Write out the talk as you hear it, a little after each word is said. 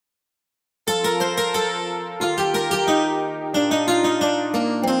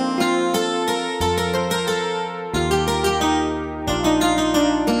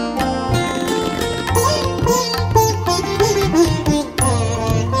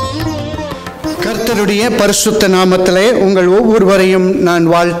கர்த்தருடைய பரிசுத்த நாமத்திலே உங்கள் ஒவ்வொருவரையும் நான்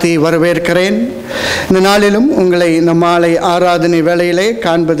வாழ்த்தி வரவேற்கிறேன். இந்த நாளிலும் உங்களை இந்த மாலை ஆராதனை வேளையிலே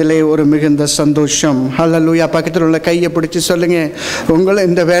காண்பதிலே ஒரு மிகுந்த சந்தோஷம். ஹல்லேலூயா. பக்கத்தில் உள்ள கையை பிடிச்சி சொல்லுங்க, உங்களை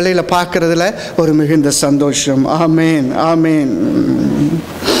இந்த வேளையில் பார்க்கறதுல ஒரு மிகுந்த சந்தோஷம். ஆமேன், ஆமேன்.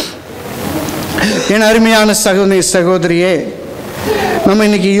 என் அருமையான சகோதரி சகோதரியே, நம்ம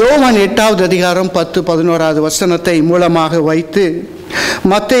இன்னைக்கு யோவான் 8வது அதிகாரம் 10-11வது வசனத்தை மூலமாக வைத்து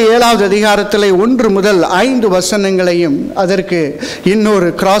மத்தேயு 7வது அதிகாரத்தில் 1 முதல் 5 வசனங்களையும் அதற்கு இன்னொரு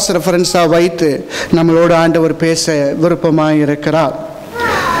கிராஸ் ரெஃபரன்ஸாக வைத்து நம்மளோட ஆண்டவர் பேச விருப்பமாக இருக்கிறார்.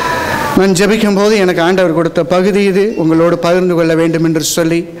 நான் ஜெபிக்கும் போது எனக்கு ஆண்டவர் கொடுத்த பகுதி இது, உங்களோடு பகிர்ந்து கொள்ள வேண்டும் என்று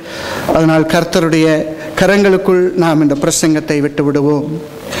சொல்லி, அதனால் கர்த்தருடைய கரங்களுக்குள் நாம் இந்த பிரசங்கத்தை விட்டு விடுவோம்.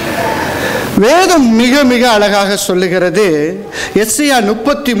 வேதம் மிக மிக அழகாக சொல்லுகிறது. எஸ்ஐயா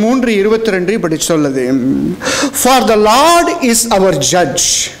 33:22 இப்படி சொல்லுது, For the Lord is our judge,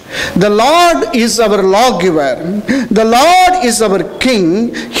 the Lord is our lawgiver, the Lord is our king,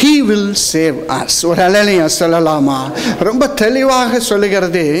 he will save us. ஒரு ஹல்லேலூயா சொல்லலாமா? ரொம்ப தெளிவாக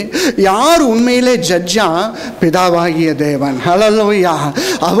சொல்லுகிறது. யார் உண்மையிலே ஜட்ஜா? பிதாவாகிய தேவன். ஹல்லேலூயா.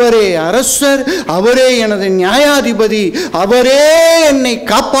 அவரே அரசர், அவரே எனது நியாயாதிபதி, அவரே என்னை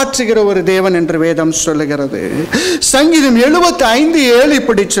காப்பாற்றுகிற ஒரு தேவன் என்று வேதம் சொல்லுகிறது. சங்கீதம் 75:7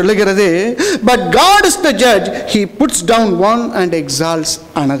 இப்படி சொல்லுகிறது, But God is the judge, he puts down one and exalts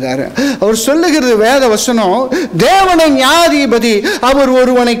another. அவர் சொல்லுகிறது வேத வசனம், தேவனை நியாயாதிபதி, அவர்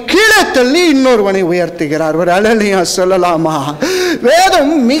ஒருவனை கீழே தள்ளி இன்னொருவனை உயர்த்துகிறார். ஒரு ஹல்லேலூயா சொல்லலாமா?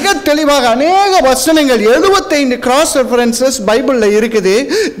 வேதம் மிக தெளிவாக அநேக வசனங்கள் 75 கிராஸ் ரெஃபரன்சஸ் பைபிள்ல இருக்குது.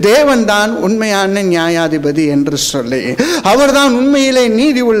 தேவன் தான் உண்மையான நியாயாதிபதி என்று சொல்லி, அவர்தான் உண்மையிலே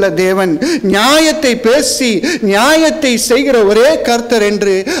நீதி உள்ள தேவன், நியாயத்தை பேசி நியாயத்தை செய்கிற ஒரே கர்த்தர்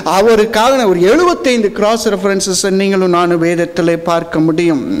என்று அவருக்காக ஒரு 75 கிராஸ் ரெஃபரன்சஸ் நீங்களும் நானும் வேதத்திலே பார்க்க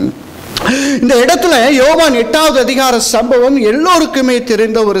முடியும். இந்த இடத்துல யோவான் 8வது அதிகார சம்பவம் எல்லோருக்குமே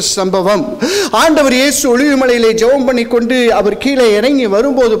தெரிந்த ஒரு சம்பவம். ஆண்டவர் இயேசு ஒலிவமலையிலே ஜெபம் பண்ணி கொண்டு அவர் கீழே இறங்கி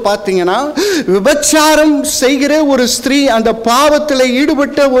வரும்போது பார்த்தீங்கன்னா, விபச்சாரம் செய்கிற ஒரு ஸ்திரீ, அந்த பாவத்தில்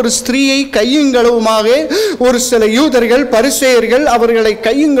ஈடுபட்ட ஒரு ஸ்திரீயை கையுங்களவுமாக ஒரு சில யூதர்கள் பரிசேயர்கள் அவர்களை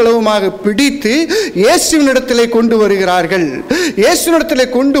கையுங்களவுமாக பிடித்து இயேசுவினிடத்திலே கொண்டு வருகிறார்கள். இயேசுவினிடத்திலே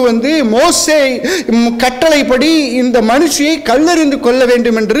கொண்டு வந்து மோசே கட்டளைப்படி இந்த மனுஷியை கல்லெறிந்து கொள்ள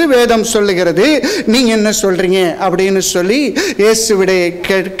வேண்டும் என்று வேதம் சொல்லுகிறது. நீங்க என்ன சொல்றீங்க அப்படின்னு சொல்லி இயேசுவிட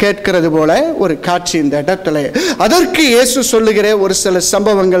கேட்கிறது போல ஒரு காட்சி இந்த இடத்துல. அதற்கு இயேசு சொல்லுகிற ஒரு சில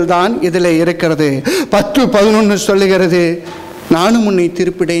சம்பவங்கள் தான் இதில் இருக்கிறது. 10-11 சொல்லுகிறது, நானும் உன்னை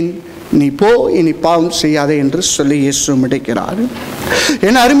திருப்பிடேன், நீ போ, இனி பாவம் செய்யாதே என்று சொல்லி இயேசு முடிக்கிறார்.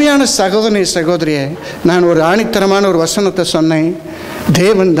 என் அருமையான சகோதரி சகோதரியே, நான் ஒரு ஆணித்தரமான ஒரு வசனத்தை சொன்னேன்,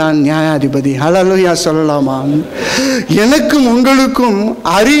 தேவன் தான் நியாயாதிபதி. ஹல்லேலூயா சொல்லலாமா? எனக்கும் உங்களுக்கும்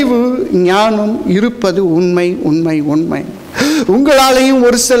அறிவு ஞானம் இருப்பது உண்மை, உண்மை, உண்மை. உங்களாலேயும்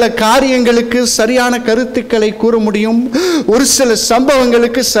ஒரு சில காரியங்களுக்கு சரியான கருத்துக்களை கூற முடியும், ஒரு சில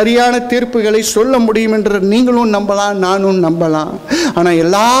சம்பவங்களுக்கு சரியான தீர்ப்புகளை சொல்ல முடியும் என்று நீங்களும் நம்பலாம், நானும் நம்பலாம். ஆனால்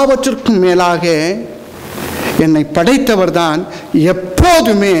எல்லாவற்றிற்கும் மேலாக என்னை படைத்தவர் தான்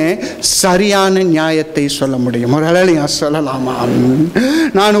எப்போதுமே சரியான நியாயத்தை சொல்ல முடியும். ஒரு ஹல்லேலூயா சொல்லலாமா?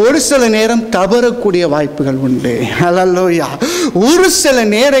 நான் ஒரு சில நேரம் தவறக்கூடிய வாய்ப்புகள் உண்டு. ஹல்லேலூயா. ஒரு சில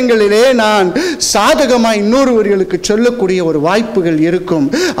நேரங்களிலே நான் சாதகமாக இன்னொருவர்களுக்கு சொல்லக்கூடிய ஒரு வாய்ப்புகள் இருக்கும்.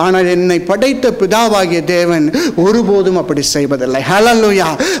 ஆனால் என்னை படைத்த பிதாவாகிய தேவன் ஒருபோதும் அப்படி செய்வதில்லை. ஹல்லேலூயா.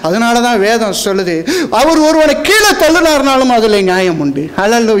 அதனால தான் வேதம் சொல்லுது, அவர் ஒருவனை கீழே தள்ளினார்னாலும் அதில் நியாயம் உண்டு.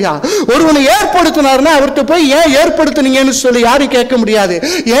 ஹல்லேலூயா. ஒருவனை ஏற்படுத்தினார்னா அவர்கிட்ட போய் ஏன் ஏற்படுத்தினீங்கன்னு சொல்லி யாரும் கேட்க முடியாது.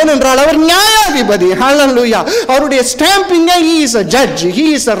 ஏனென்றால் அவர் நியாயாதிபதி. ஹல்லேலூயா. அவருடைய stamping, he is a judge, he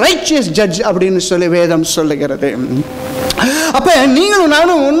is a righteous judge அப்படின்னு சொல்லி வேதம் சொல்லுகிறது. அப்ப நீங்களும்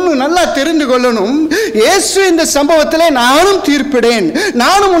நானும் ஒன்று நல்லா தெரிந்து கொள்ளணும். இயேசு இந்த சம்பவத்திலே நானும் தீர்ப்பிடேன்,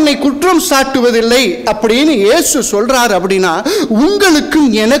 நானும் உன்னை குற்றம் சாட்டுவதில்லை அப்படின்னு இயேசு சொல்றார். அப்படின்னா உங்களுக்கும்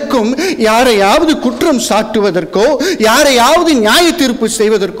எனக்கும் யாரையாவது குற்றம் சாட்டுவதற்கோ யாரையாவது நியாய தீர்ப்பு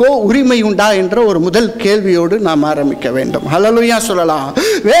செய்வதற்கோ உரிமை உண்டா என்ற ஒரு முதல் கேள்வியோடு நாம் ஆரம்பிக்க வேண்டும். ஹல்லேலூயா சொல்லலாம்.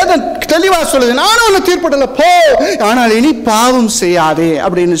 வேதம் தெளிவா சொல்லுது, நானும் உன்னை தீர்ப்பிடல, போ, ஆனால் இனி பாவம் செய்யாதே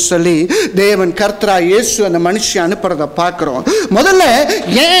அப்படின்னு சொல்லி தேவன் கர்த்தரா இயேசு அந்த மனுஷன் அனுப்புறத பார்க்கிறோம். முதல்ல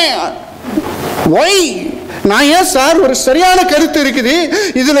ஏன், why, நான் ஏன் சார் ஒரு சரியான கருத்து இருக்குது,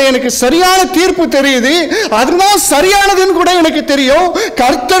 இதுல எனக்கு சரியான தீர்ப்பு தெரியுது, அதுதான் சரியானதுன்னு கூட எனக்கு தெரியும்,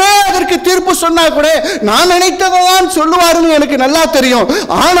 கர்த்தரே அதற்கு தீர்ப்பு சொன்னா கூட நான் நினைத்ததான் சொல்லுவாருன்னு எனக்கு நல்லா தெரியும்.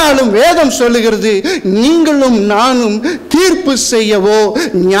 ஆனாலும் வேதம் சொல்லுகிறது, நீங்களும் நானும் தீர்ப்பு செய்யவோ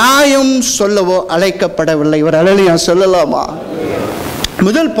நியாயம் சொல்லவோ அழைக்கப்படவில்லை. ஒரு ஹல்லேலூயா சொல்லலாமா?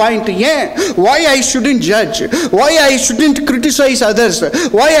 முதல் பாயிண்ட், ஏன் why I shouldn't judge, why I shouldn't criticize others,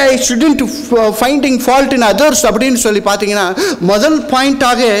 why I shouldn't finding fault in others அப்படின்னு சொல்லி பார்த்தீங்கன்னா, முதல்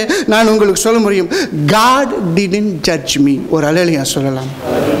பாயிண்டாக நான் உங்களுக்கு சொல்ல முடியும், God didn't judge me. ஒரு அல்லேலூயா சொல்லலாம்.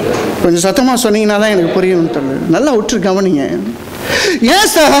 கொஞ்சம் சத்தமாக சொன்னீங்கன்னா தான் எனக்கு புரியும். நல்லா உற்று கவனிங்க.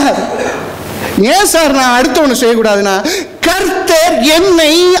 ஏன் சார் நான் அடுத்த ஒன்று செய்யக்கூடாதுன்னா, கர்த்தர்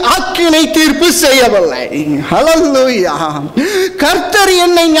என்னை ஆக்கினை தீர்ப்பு செய்யவில்லை. ஹல்லேலூயா. கர்த்தர்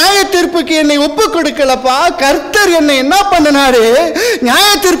என்னை நியாய தீர்ப்புக்கு என்னை ஒப்பு கொடுக்கலப்பா. கர்த்தர் என்னை என்ன பண்ணினாரு? நியாய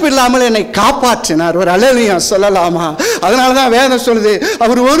தீர்ப்பு இல்லாமல் என்னை காப்பாற்றினார். ஒரு அல்லேலூயா சொல்லலாமா? அதனால தான் வேதம் சொல்லுது,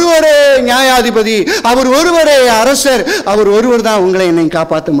 அவர் ஒருவரே நியாயாதிபதி, அவர் ஒருவரே அரசர், அவர் ஒருவர் தான் உங்களை என்னை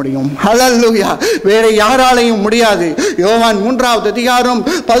காப்பாற்ற முடியும். ஹல்லேலூயா. வேற யாராலையும் முடியாது. யோவான் 3வது அதிகாரம்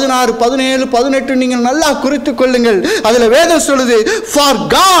 16, 17, 18 நீங்கள் நல்லா குறித்துக் கொள்ளுங்கள். அதுல வேதம் சொல்லுது, for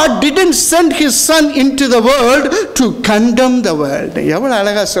God didn't send his son into the world to condemn the world. எவ்வளவு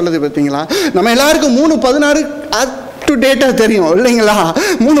அழகா சொல்லுது பார்த்தீங்களா? நம்ம எல்லாருக்கும் 3:16 டு டேட்டா தெரியும் இல்லைங்களா?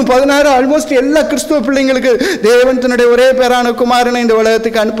 3:16 ஆல்மோஸ்ட் எல்லா கிறிஸ்துவ பிள்ளைங்களுக்கு தேவன் தன்னுடைய ஒரே பேரான குமாரனை இந்த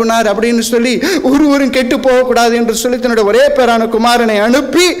உலகத்துக்கு அனுப்பினார் அப்படின்னு சொல்லி, ஒருவரும் கெட்டு போகக்கூடாது என்று சொல்லி தன்னுடைய ஒரே பேரான குமாரனை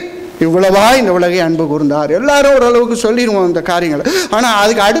அனுப்பி இவ்வளவா இந்த உலகை அன்பு கூர்ந்தார். எல்லாரும் ஓரளவுக்கு சொல்லிடுவோம் இந்த காரியங்கள். ஆனால்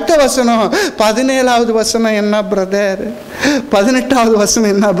அதுக்கு அடுத்த வசனம் 17வது வசனம் என்ன பிரதர், 18வது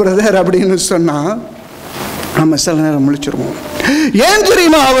வசனம் என்ன பிரதர் அப்படின்னு சொன்னா நம்ம சில நேரம் முழிச்சிருவோம். ஏன்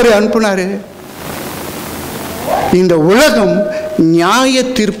தெரியுமா அவர் அனுப்புனாரு? இந்த உலகம் நியாய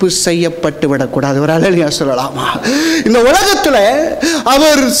தீர்ப்பு செய்யப்பட்டு விடக்கூடாது. ஒரு அல்லேலூயா சொல்லலாமா? இந்த உலகத்துல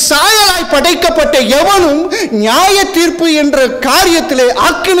அவர் சாயலாய் படைக்கப்பட்ட எவனும் நியாய தீர்ப்பு என்ற காரியத்திலே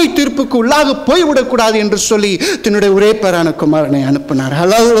ஆக்கினை தீர்ப்புக்கு உள்ளாக போய்விடக்கூடாது என்று சொல்லி தன்னுடைய ஒரே பேரான குமாரனை அனுப்பினார்.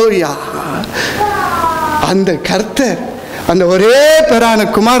 அல்லேலூயா. அந்த கர்த்தர், அந்த ஒரே பேரான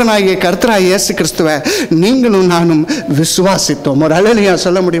குமாரனாகிய கர்த்தராகிய இயேசு கிறிஸ்துவை நீங்களும் நானும் விசுவாசித்தோம். ஒரு அல்லேலூயா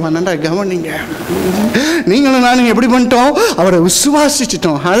சொல்ல முடியுமா? நன்றா கவனிங்க. நீங்களும் நானும் எப்படி பண்ணிட்டோம்? அவரை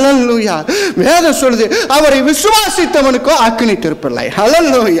விசுவாசிச்சிட்டோம். அல்லேலூயா. வேதம் சொல்லுது, அவரை விசுவாசித்தவனுக்கோ அக்கினி தீர்ப்பில்லை.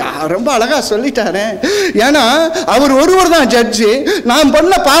 அல்லேலூயா. ரொம்ப அழகா சொல்லிட்டாரு. ஏன்னா அவர் ஒருவர் தான் ஜட்ஜு. நாம்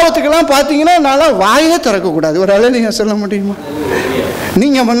பண்ண பாவத்துக்கெல்லாம் பார்த்தீங்கன்னா நான் வாயே திறக்கக்கூடாது. ஒரு அல்லேலூயா சொல்ல முடியுமா?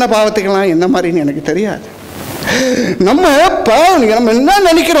 நீங்க பண்ண பாவத்துக்கெல்லாம் என்ன மாதிரின்னு எனக்கு தெரியாது. நம்ம என்ன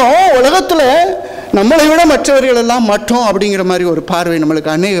நினைக்கிறோம், உலகத்துல நம்மளை விட மற்றவர்கள் எல்லாம் மற்றோம் அப்படிங்கிற மாதிரி ஒரு பார்வை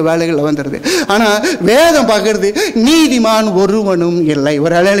நம்மளுக்கு அநேக வேலைகள் வந்துடுது. ஆனா வேதம் பார்க்கறது, நீதிமான் ஒருவனும் இல்லை.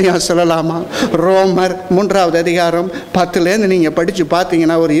 ஒரு அல்லேலூயா சொல்லலாமா? ரோமர் 3வது அதிகாரம் 10லேருந்து நீங்க படிச்சு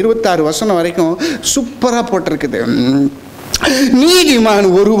பார்த்தீங்கன்னா ஒரு 26 வசனம் வரைக்கும் சூப்பரா போட்டிருக்குது. நீதிமான்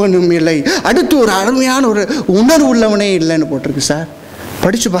ஒருவனும் இல்லை. அடுத்து ஒரு அருமையான ஒரு உணர்வு உள்ளவனே இல்லைன்னு போட்டிருக்கு. சார்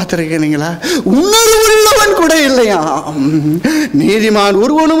படிச்சு பார்த்துருக்கீங்களா? உணர்வு உள்ளவன் கூட இல்லையா? நீதிமான்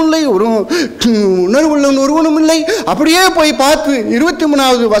ஒருவனும் இல்லை, உணர்வு உள்ளவன் ஒருவனும் இல்லை. அப்படியே போய் பார்த்து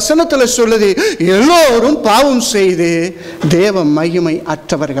 23வது வசனத்துல சொல்லுது, எல்லோரும் பாவம் செய்து தேவ மகிமை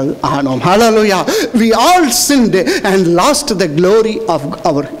அற்றவர்கள் ஆனோம். ஹல்லேலூயா. We all sinned and lost the glory of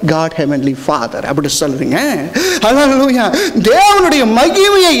our God heavenly Father. அப்படி சொல்றீங்க. ஹல்லேலூயா. தேவனுடைய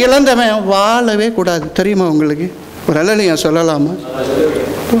மகிமையை இழந்தவன் வாழவே கூடாது. தெரியுமா உங்களுக்கு? ஒரு அல்லேலூயா சொல்லலாமா?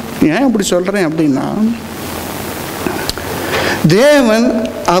 ஏன் அப்படி சொல்றேன் அப்படின்னா, தேவன்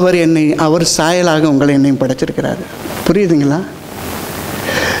அவர் சாயலாக உங்களை என்னையும் படைச்சிருக்கிறாரு. புரியுதுங்களா?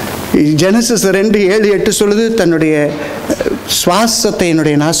 ஜெனசிஸ் 2:7-8 சொல்லுது, தன்னுடைய சுவாசத்தை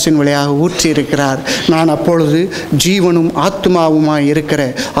என்னுடைய நாசின் வழியாக ஊற்றி இருக்கிறார். நான் அப்பொழுது ஜீவனும் ஆத்துமாவுமாய் இருக்கிற,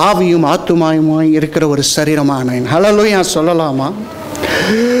 ஆவியும் ஆத்துமாவுமாய் இருக்கிற ஒரு சரீரமானேன். ஹல்லேலூயா சொல்லலாமா?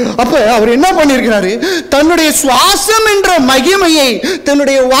 அப்ப அவர் என்ன பண்ணிருக்கிறாரு? தன்னுடைய சுவாசம் என்ற மகிமையை,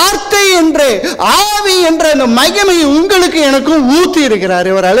 தன்னுடைய வார்த்தை என்ற ஆவி என்ற அந்த மகிமையை உங்களுக்கு எனக்கும் ஊத்தி இருக்கிறாரு.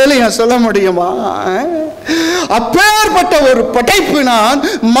 ஒரு அல்லேலூயா சொல்ல முடியுமா? அப்பேற்பட்ட ஒரு படைப்பு நான்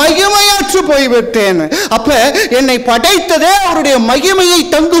மகிமையாற்று போய்விட்டேன். அப்ப என்னை படைத்ததே அவருடைய மகிமையை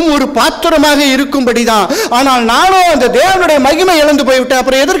தங்கும் ஒரு பாத்திரமாக இருக்கும்படிதான். ஆனால் நானும் அந்த தேவனுடைய மகிமை இழந்து போய்விட்டேன்.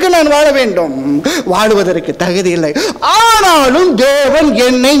 அப்புறம் எதற்கு நான் வாழ வேண்டும்? வாழுவதற்கு தகுதி இல்லை. ஆனாலும் தேவன்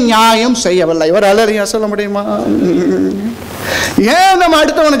என்னை நியாயம் செய்யவில்லை. ஒரு அல்லேலூயா சொல்ல முடியுமா? ஏன் நம்ம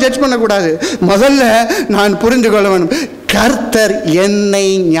அடுத்தவனை ஜட்ஜ் பண்ணக்கூடாது? முதல்ல நான் புரிந்து கொள்ள வேண்டும், கர்த்தர் என்னை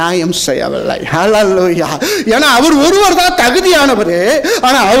நியாயம் செய்யவில்லை. ஹல்லேலூயா. ஏன்னா அவர் ஒருவர் தான் தகுதியானவர்.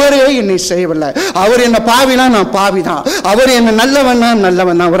 ஆனா அவரே என்னை செய்யவில்லை. அவர் என்ன பாவினா நான் பாவிதான், அவர் என்ன நல்லவன்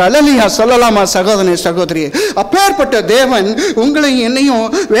நல்லவன் தான். ஒரு அல்லேலூயா சொல்லலாமா சகோதரனே சகோதரி? அப்பேற்பட்ட தேவன் உங்களையும் என்னையும்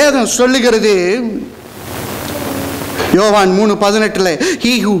வேதம் சொல்லுகிறது, யோவான் 3:18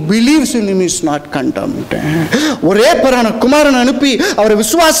 he who believes in him is not condemned. ஒரே பேரான குமாரன் அனுப்பி அவரை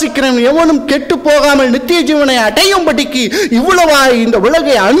விசுவாசிக்கிறவன் எவனும் கெட்டு போகாமல் நித்திய ஜீவனை அடையும்படிக்கு இவ்வளவாய் இந்த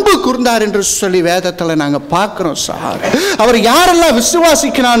உலகை அன்பு கூர்ந்தார் என்று சொல்லி வேதத்துல நாங்க பார்க்கிறோம் சார். அவர் யாரெல்லாம்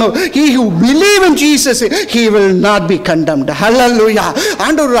விசுவாசிக்கிறானோ he who believe in Jesus he will not be condemned. Hallelujah.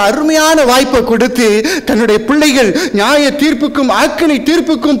 ஆண்டவர் ஒரு அருமையான வாய்ப்பை கொடுத்து தன்னுடைய பிள்ளைகள் நியாய தீர்ப்புக்கும் ஆக்கினை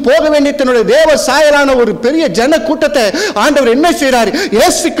தீர்ப்புக்கும் போக வேண்டிய தன்னுடைய தேவ சாயலான ஒரு பெரிய ஜன கூட்டத்தை ஆண்டவர் என்ன செய்றார்?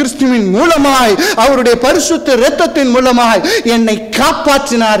 இயேசு கிறிஸ்துவின் மூலமாய் அவருடைய பரிசுத்த இரத்தத்தின் மூலமாய் என்னை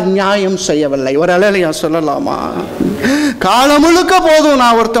காப்பாற்றினார், நியாயம் செய்யவில்லை. ஒரு அல்லேலூயா சொல்லலாமா? காலம் முழுக்க போதும்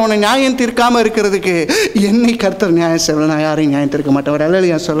நான் ஒருத்தவனை நியாயம் தீர்க்காம இருக்கிறதுக்கு, என்னை கர்த்தர் நியாயம் செய்யல, நான் யாரையும் நியாயம் தீர்க்க மாட்டேன். ஒரு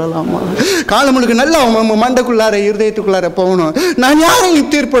அல்லேலூயா சொல்லலாமா? காலம் முழுக்க நல்லா மண்டைக்குள்ளார இருதயத்துக்குள்ளார போகணும், நான் யாரையும்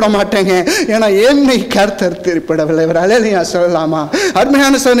தீர்ப்பிட மாட்டேங்க, ஏன்னா என்னை கர்த்தர் தீர்ப்பிடவில்லை. ஒரு அல்லேலூயா சொல்லலாமா?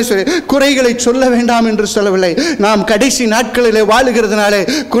 அருமையான சகோதரனே, குறைகளை சொல்ல வேண்டாம் என்று சொல்லவில்லை. நாம் கடைசி நாட்களிலே வாழுகிறதுனால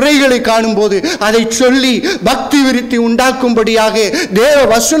குறைகளை காணும் போது அதை சொல்லி பக்தி விருத்தி உண்டாக்கும்படியாக தேவ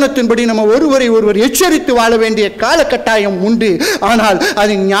வசனத்தின்படி நம்ம ஒருவரை ஒருவர் எச்சரித்து வாழ வேண்டிய காலகட்டாயம் உண்டு. ஆனால்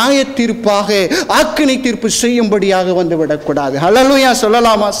அது நியாய தீர்ப்பாக ஆக்கினை தீர்ப்பு செய்யும்படியாக வந்து விடக்கூடாது. ஹல்லேலூயா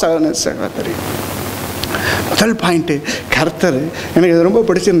சொல்லலாமா சகோதரி? முதல் பாயிண்ட், கர்த்தர் எனக்கு இது ரொம்ப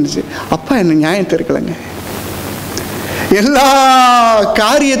பிடிச்சிருந்துச்சு. அப்பா என்ன நியாயம் தீர்க்கலைங்க, எல்லா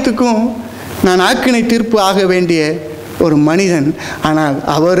காரியத்துக்கும் நான் ஆக்கினை தீர்ப்பு ஆக வேண்டிய ஒரு மனிதன். ஆனால்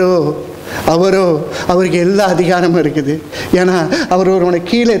அவருக்கு எல்லா அதிகாரமும் இருக்குது. ஏன்னா அவர் ஒருவனை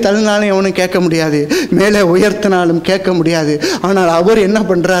கீழே தள்ளினாலும் அவனும் கேட்க முடியாது, மேலே உயர்த்தினாலும் கேட்க முடியாது. ஆனால் அவர் என்ன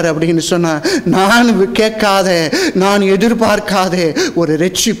பண்ணுறாரு அப்படின்னு சொன்னால், நான் கேட்காத, நான் எதிர்பார்க்காத ஒரு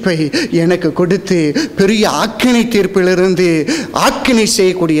ரட்சிப்பை எனக்கு கொடுத்து பெரிய ஆக்கினை தீர்ப்பிலிருந்து ஆக்கினை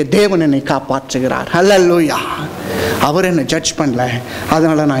செய்யக்கூடிய தேவன் என்னை காப்பாற்றுகிறார். ஹல்லேலூயா. அவர் என்ன ஜட்ஜ் பண்ணல,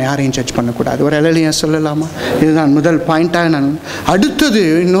 அதனால நான் யாரையும் ஜட்ஜ் பண்ணக்கூடாது. ஒரு அல்லேலூயா சொல்லலாமா? இதுதான் முதல் பாயிண்டாக நான். அடுத்தது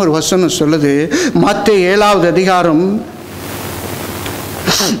இன்னொரு வசனம் சொல்லுது, மத்தேயு 7வது அதிகாரம்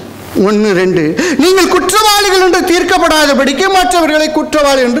 1-2, நீங்கள் குற்றவாளிகள் என்று தீர்க்கப்படாதபடிக்கு மற்றவர்களை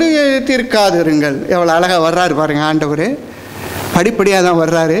குற்றவாளி என்று தீர்க்காதிருங்கள். எவ்வளவு அழகா வர்றாரு பாருங்க ஆண்டவர், படிப்படியாக தான்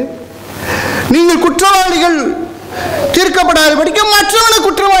வர்றாரு. நீங்கள் குற்றவாளிகள் தீர்க்கப்படாதபடிக்கு மற்றவனை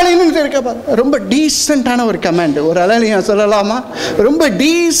குற்றவாளின்னு தீர்க்கப்படாது. ரொம்ப டீசென்டான ஒரு கமாண்ட். ஒரு அல்லேலூயா சொல்லலாமா? ரொம்ப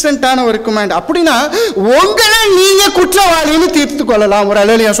டீசென்டான ஒரு கமாண்ட். அப்படின்னா உங்களை நீங்க குற்றவாளின்னு தீர்த்து கொள்ளலாம். ஒரு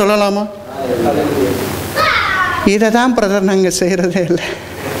அல்லேலூயா சொல்லலாமா? இதை தான் பிரதர் நாங்கள் செய்யறதே இல்லை,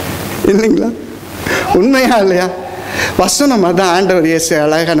 இல்லைங்களா? உண்மையா இல்லையா? வசனம் அதான் ஆண்டவர் இயேசு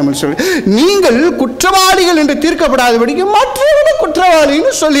அழகா நம்ம சொல்லி, நீங்கள் குற்றவாளிகள் என்று தீர்க்கப்படாதபடிக்கு மற்றவர்களை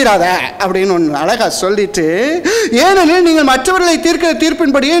குற்றவாளின்னு சொல்லிடாத அப்படின்னு ஒன்று அழகா சொல்லிட்டு, ஏனெனில் நீங்கள் மற்றவர்களை தீர்க்கிற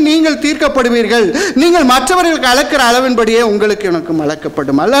தீர்ப்பின்படியே நீங்கள் தீர்க்கப்படுவீர்கள், நீங்கள் மற்றவர்களுக்கு அளக்கிற அளவின்படியே உங்களுக்கு எனக்கும்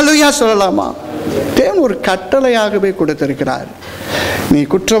அளக்கப்படும். அல்லேலூயா சொல்லலாமா? தேவன் ஒரு கட்டளையாகவே கொடுத்திருக்கிறார், நீ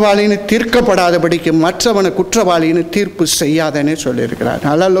குற்றவாளின்னு தீர்க்கப்படாதபடிக்கு மற்றவனை குற்றவாளின்னு தீர்ப்பு செய்யாதன்னு சொல்லியிருக்கிறார்.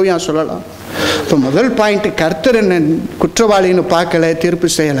 அல்லேலூயா சொல்லலாம். இப்போ முதல் பாயிண்ட், கர்த்தர் என்ன குற்றவாளின்னு பார்க்கல, தீர்ப்பு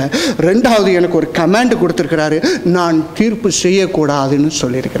செய்யலை. ரெண்டாவது, எனக்கு ஒரு கமாண்ட் கொடுத்துருக்கிறாரு, நான் தீர்ப்பு செய்யக்கூடாதுன்னு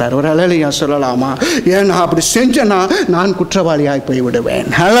சொல்லியிருக்கிறார். ஒரு அல்லேலூயா சொல்லலாமா? ஏன்னா அப்படி செஞ்சேன்னா நான் குற்றவாளியாய் போய் விடுவேன்.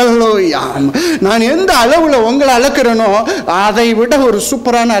 அல்லேலூயா. நான் எந்த அளவில் உங்களை அளக்கிறேனோ அதை விட ஒரு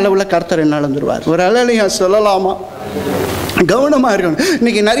சூப்பரான அளவில் கர்த்தர் என்ன அளந்துருவார். ஒரு அல்லேலூயா சொல்லலாமா? கவனமாக இருக்கணும்.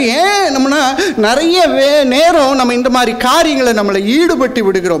 இன்னைக்கு நிறைய நேரம் நம்ம இந்த மாதிரி காரியங்களை நம்மளை ஈடுபட்டு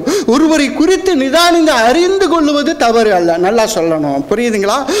விடுகிறோம். ஒருவரை குறித்து நிதானிந்து அறிந்து கொள்வது தவறு அல்ல, நல்லா சொல்லணும்,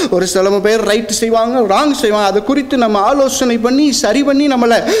 புரியுதுங்களா? ஒரு சில பேர் ரைட் செய்வாங்க, ராங் செய்வாங்க. அதை குறித்து நம்ம ஆலோசனை பண்ணி சரி பண்ணி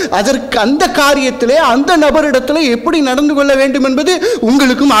நம்மளை அதற்கு அந்த காரியத்திலே அந்த நபரிடத்தில் எப்படி நடந்து கொள்ள வேண்டும் என்பது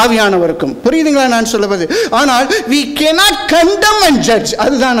உங்களுக்கும் ஆவியானவருக்கும், புரியுதுங்களா நான் சொல்லுவது? ஆனால் we cannot condemn and judge.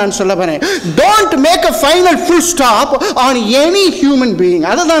 அதுதான் நான் சொல்ல போறேன். Don't make a final full stop on any human being.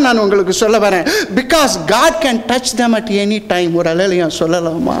 அதுதான் நான் உங்களுக்கு சொல்ல வரேன். Because God can touch them at any time. ஒரு அல்லேலூயா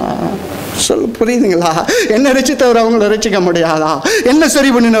சொல்லலாமா? புரியுதுங்களா? என்ன ரட்சித்தவர் அவங்கள ரட்சிக்க முடியாதா? என்ன சரி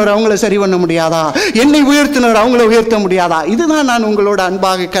பண்ணினவர் அவங்கள சரி பண்ண முடியாதா? என்னை உயர்த்தினவர் அவங்கள உயர்த்த முடியாதா? இதுதான் நான் உங்களோட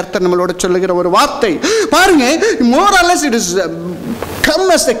அன்பாக கர்த்தர் நம்மளோட சொல்லுகிற ஒரு வார்த்தை. பாருங்க, more or less it is come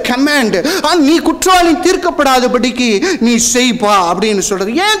as a command. நீ குற்றவாளி தீர்க்கப்படாதபடிக்கு நீ செய்ப்பா அப்படின்னு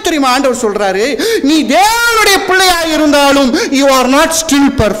சொல்றது. ஏன் தெரியுமா ஆண்டவர் சொல்றாரு? நீ தேவனுடைய பிள்ளையாக இருந்தாலும் you are not still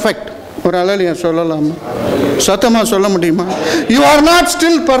perfect. ஒரு அல்லேலூயா சொல்லலாமா? சத்தமா சொல்ல முடியுமா? you are not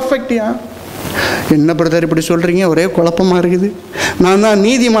still perfect. என்ன பிரதர் இப்படி சொல்றீங்க, ஒரே குழப்பமா இருக்குது. நான் தான்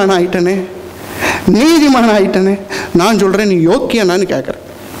நீதிமான் ஆயிட்டனே. நான் சொல்றேன், நீ யோக்கியனான்னு கேட்கிறேன்.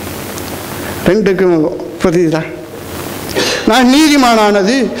 ரெண்டுக்கும் புரியுதா? நான்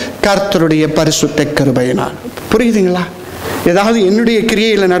நீதிமானானது கர்த்தருடைய பரிசுத்த கிருபையினால். புரியுதுங்களா? ஏதாவது என்னுடைய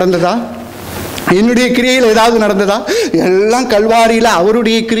கிரியையில் நடந்ததா? என்னுடைய கிரியையில் ஏதாவது நடந்ததா? எல்லாம் கல்வாரியில்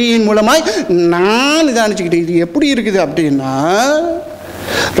அவருடைய கிரியின் மூலமாய் நான் இதை நினச்சிக்கிட்டு. இது எப்படி இருக்குது அப்படின்னா,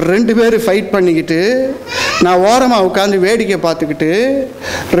 2 பேர் ஃபைட் பண்ணிக்கிட்டு, நான் ஓரமாக உட்காந்து வேடிக்கை பார்த்துக்கிட்டு,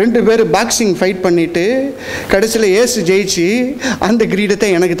 2 பேர் பாக்ஸிங் ஃபைட் பண்ணிவிட்டு, கடைசியில் இயேசு ஜெயிச்சு அந்த கிரீடத்தை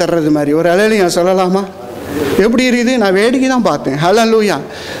எனக்கு தர்றது மாதிரி ஒரு அலையிலையா சொல்லலாமா? எப்படி இருக்குது? நான் வேடிக்கை தான் பார்த்தேன். ஹல்லேலூயா,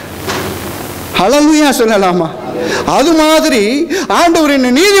 ஹல்லேலூயா சொல்லலாமா? அது மாதிரி ஆண்டவர் என்ன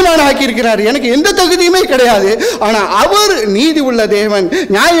நீதிமான் ஆக்கியிருக்கிறார். எனக்கு எந்த தகுதியுமே கிடையாது. ஆனால் அவர் நீதி உள்ள தேவன்,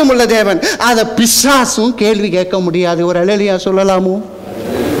 நியாயம் உள்ள தேவன். அதை பிசாசும் கேள்வி கேட்க முடியாது. ஒரு அலையிலையா சொல்லலாமோ?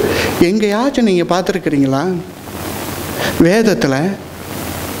 எங்கேயாச்சும் நீங்கள் பார்த்துருக்கிறீங்களா வேதத்தில்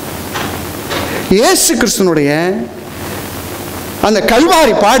இயேசு கிறிஸ்துனுடைய அந்த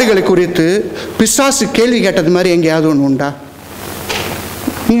கல்வாரி பாடுகளை குறித்து பிசாசு கேள்வி கேட்டது மாதிரி எங்கேயாவது ஒன்று உண்டா?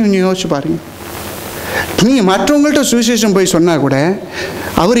 நீங்கள் யோசிச்சு பாருங்க. நீங்கள் மற்றவங்கள்ட்ட சுவிசேஷம் போய் சொன்னால் கூட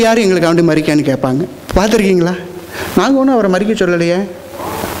அவர் யார் எங்களுக்கு அவண்டி மறிக்கான்னு கேட்பாங்க. பார்த்துருக்கீங்களா? நாங்கள் ஒன்றும் அவரை மறிக்க சொல்லலையே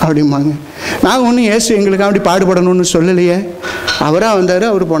அப்படிம்பாங்க. நாங்கள் ஒன்றும் இயேசு எங்களுக்கு அப்படி பாடுபடணும்னு சொல்லலையே, அவராக வந்தார்,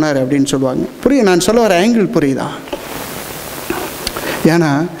 அவர் போனார் அப்படின்னு சொல்லுவாங்க. புரியுது? நான் சொல்ல வர ஆங்கிள் புரியுதா?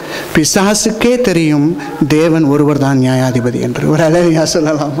 ஏன்னா பிசாசுக்கே தெரியும் தேவன் ஒருவர் தான் நியாயாதிபதி என்று. ஒரு அலையா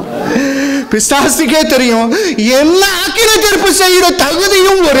சொல்லலாமா? பிசாசுக்கே தெரியும் என்ன ஆக்கின தீர்ப்பு செய்கிற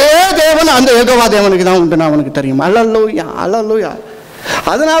தகுதியும் ஒரே தேவன், அந்த யெகோவா தேவனுக்கு தான் உண்டு. அவனுக்கு தெரியும். அல்லேலூயா, அல்லேலூயா.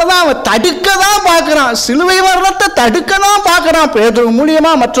 அதனால தான் அவன் தடுக்க தான் பார்க்குறான். சிலுவை மரணத்தை தடுக்க தான் பார்க்குறான். பேதுரு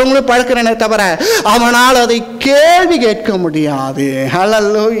மூலியமாக மற்றவங்களும் பழக்கிறனே தவிர அவனால் அதை கேள்வி கேட்க முடியாது.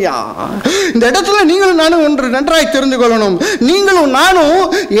 ஹல்லேலூயா. இந்த இடத்துல நீங்களும் நானும் ஒன்று நன்றாய் தெரிந்து கொள்ளணும். நீங்களும் நானும்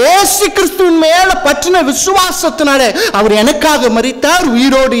இயேசு கிறிஸ்துவின் மேல பற்றின விசுவாசத்தினாலே அவர் எனக்காக மரித்தார்,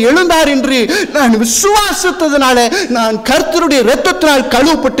 உயிரோடு எழுந்தார் என்று நான் விசுவாசித்ததினாலே நான் கர்த்தருடைய இரத்தத்தினால்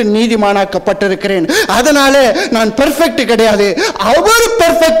கழுவப்பட்டு நீதிமானாக்கப்பட்டிருக்கிறேன். அதனால நான் பெர்ஃபெக்ட் கிடையாது, அவர்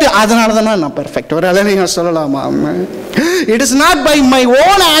பெர்ஃபெக்ட். அதனால தான் நான் பெர்ஃபெக்ட். ஒரு அல்லேலூயா சொல்லலாமா? It is not by my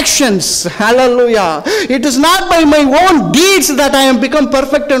own actions. Hallelujah. It is not by my own deeds that I am become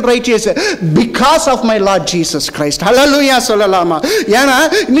perfect and righteous, because of my Lord Jesus Christ. Hallelujah சொல்லலாமா? ஏன்னா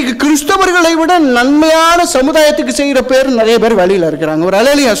இன்னைக்கு கிறிஸ்தவர்களை விட நன்மையான சமுதாயத்துக்கு செய்கிற பேர் நிறைய பேர் வழியில் இருக்கிறாங்க. ஒரு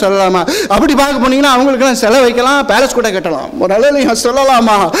அல்லேலூயா சொல்லலாமா? அப்படி பார்க்க போனீங்கன்னா அவங்களுக்கெல்லாம் செலவு வைக்கலாம், பேலஸ் கூட கட்டலாம். ஒரு அல்லேலூயா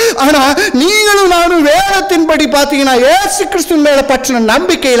சொல்லலாமா? ஆனா நீங்களும் நானும் வேதத்தின்படி பார்த்தீங்கன்னா இயேசு கிறிஸ்துவின் மேல பற்றின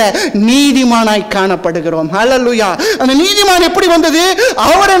நம்பிக்கையில நீதிமானாய் காணப்படுகிறோம். ஹல்லேலூயா. அந்த நீதிமான் எப்படி வந்தது?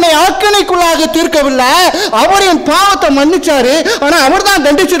 அவர் என்னை ஆக்கினைக்குள்ளாக தீர்க்கவில்லை, அவர் என் பாவத்தை மன்னிச்சாரு. ஆனா அவர் தான்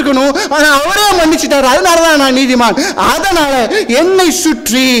தண்டிச்சிருக்கணும், ஆனா அவரே மன்னிச்சிட்டாரு. அதனாலதான் நான் நீதிமான். அதனால என்னை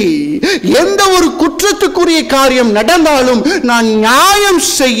சுற்றி எந்த ஒரு குற்றத்துக்குரிய காரியம் நடந்தாலும் நான் நியாயம்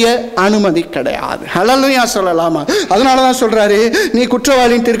செய்ய அனுமதி கிடையாது. ஹல்லேலூயா சொல்லலாமா? அதனாலதான் சொல்றாரு, நீ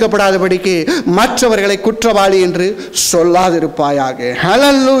குற்றவாளியின் தீர்க்கப்படாதபடிக்கு மற்றவர்களை குற்றவாளி என்று சொல்லாதிருப்பாயாக.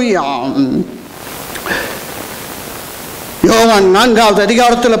 ஹல்லேலூயா. யோவான் 4வது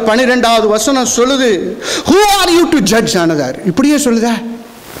அதிகாரத்தில் 12வது வசனம் சொல்லுது, who are you to judge another? இப்படியே சொல்லுதா?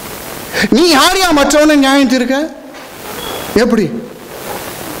 நீ யாரையா மற்றவனை நியாயம் தீர்க்க? எப்படி?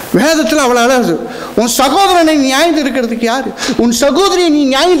 வேதத்தில் அவ்வளோ அழகு. உன் சகோதரனை நியாயம் தீர்க்கிறதுக்கு யாரு? உன் சகோதரியை நீ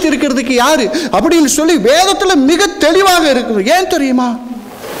நியாயம் தீர்க்கிறதுக்கு யாரு அப்படின்னு சொல்லி வேதத்தில் மிக தெளிவாக இருக்குது. ஏன் தெரியுமா?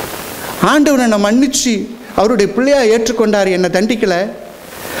 ஆண்டவனை நான் மன்னிச்சு அவருடைய பிள்ளையா ஏற்றுக்கொண்டார், என்னை தண்டிக்கலை.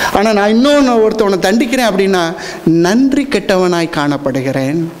 ஆனால் நான் இன்னொன்று ஒருத்தவனை தண்டிக்கிறேன் அப்படின்னா நன்றி கெட்டவனாய்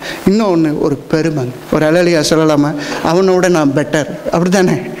காணப்படுகிறேன். இன்னொன்று ஒரு பெருமை. ஒரு அல்லேலூயா சொல்லலாமா? அவனோட நான் பெட்டர். அப்படி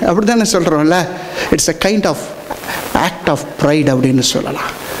தானே சொல்கிறோம்ல. It's a kind of act of fried அப்படின்னு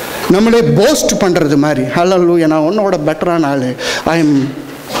சொல்லலாம். நம்மளே போஸ்ட் பண்ணுறது மாதிரி. ஹல்லேலூயா, நான் உன்னோட பெட்டரான ஆள், I am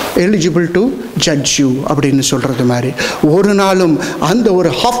eligible to judge you அப்படின்னு சொல்கிறது மாதிரி. ஒரு நாளும் அந்த ஒரு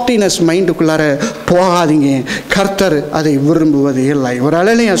ஹாஃப்டினஸ் மைண்டுக்குள்ளார போகாதீங்க. கர்த்தர் அதை விரும்புவது இல்லை. ஒரு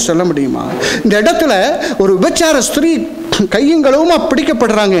அல்லேலூயா சொல்ல முடியுமா? இந்த இடத்துல ஒரு விபச்சார ஸ்திரீ கையங்களவுமா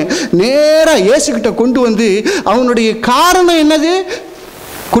பிடிக்கப்படுறாங்க. நேராக இயேசுகிட்ட கொண்டு வந்து அவனுடைய காரணம் என்னது?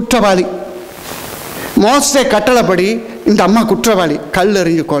 குற்றவாளி. மோசே கட்டளைப்படி இந்த அம்மா குற்றவாளி,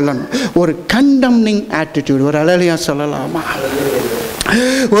 கல்லெறிஞ்சு கொல்லணும். ஒரு கண்டம்னிங் ஆட்டிடியூட். ஒரு அல்லேலூயா சொல்லலாமா?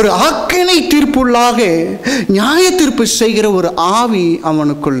 ஒரு ஆக்கினை தீர்ப்புள்ளாக நியாய தீர்ப்பு செய்கிற ஒரு ஆவி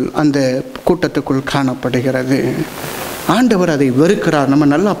அவனுக்குள், அந்த கூட்டத்துக்குள் காணப்படுகிறது. ஆண்டவர் அதை வெறுக்கிறார். நம்ம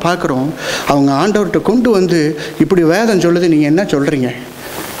நல்லா பார்க்குறோம். அவங்க ஆண்டவர்கிட்ட கொண்டு வந்து இப்படி வேதம் சொல்லுது, நீங்கள் என்ன சொல்கிறீங்க?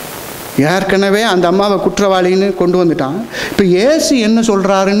 ஏற்கனவே அந்த அம்மாவை குற்றவாளின்னு கொண்டு வந்துட்டான். இப்போ இயேசு என்ன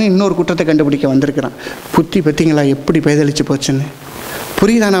சொல்கிறாருன்னு இன்னொரு குற்றத்தை கண்டுபிடிக்க வந்திருக்கிறான். புத்தி பற்றிங்களா எப்படி பேதளிச்சு போச்சுன்னு?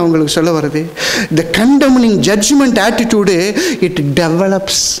 புரியுதா நான் உங்களுக்கு சொல்ல வருது? த கண்டம்னிங் ஜட்ஜ்மெண்ட் ஆட்டிடியூடு இட்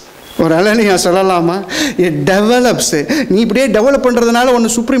டெவலப்ஸ். ஒரு அல்லேலூயா சொல்லலாமா? It develops. நீ இப்படியே டெவலப் பண்ணுறதுனால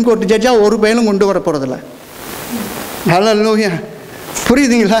ஒன்று சுப்ரீம் கோர்ட் ஜட்ஜாக ஒரு பையனும் கொண்டு வர போகிறதில்ல. அல்லேலூயா.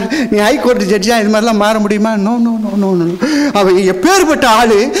 புரியுதுங்களா? நீ ஹைகோர்ட் ஜட்ஜா இது மாதிரிலாம் மாற முடியுமா? No no no no no. அவன் எப்பேற்பட்ட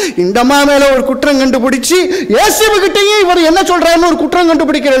ஆளு, இந்த அம்மா மேல ஒரு குற்றம் கண்டுபிடிச்சு இயேசுகிட்டயே இவர் என்ன சொல்றாருன்னு ஒரு குற்றம்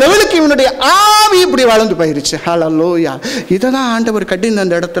கண்டுபிடிக்கிற லெவலுக்கு இவனுடைய ஆவி இப்படி வளர்ந்து போயிருச்சு. ஹல்லேலூயா. இததான் ஆண்டவர் கடிந்து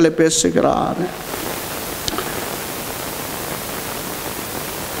அந்த இடத்துல பேசுகிறார்.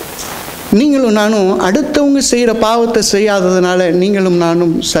 நீங்களும் நானும் அடுத்தவங்க செய்கிற பாவத்தை செய்யாததுனால நீங்களும்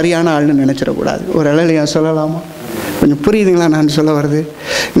நானும் சரியான ஆள்னு நினச்சிடக்கூடாது. ஒரு அழலையா சொல்லலாமா? கொஞ்சம் புரியுதுங்களா நான் சொல்ல வருது?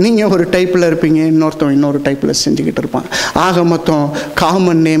 நீங்கள் ஒரு டைப்பில் இருப்பீங்க, இன்னொருத்தவன் இன்னொரு டைப்பில் செஞ்சுக்கிட்டு இருப்பான். ஆக மொத்தம்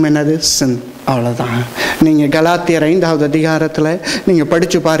காமன் நேம் என்னது? சின். அவ்வளோதான். நீங்கள் கலாத்தியர் 5வது அதிகாரத்தில் நீங்கள்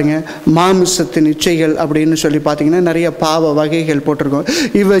படித்து பாருங்கள். மாமிசத்தின் இச்சைகள் அப்படின்னு சொல்லி பார்த்தீங்கன்னா நிறைய பாவ வகைகள் போட்டிருக்கோம்.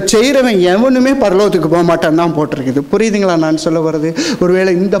 இவ செய்கிறவன் எவனுமே பரலோகத்துக்கு போக மாட்டான்னு தான் போட்டிருக்குது. புரியுதுங்களா நான் சொல்ல வருது?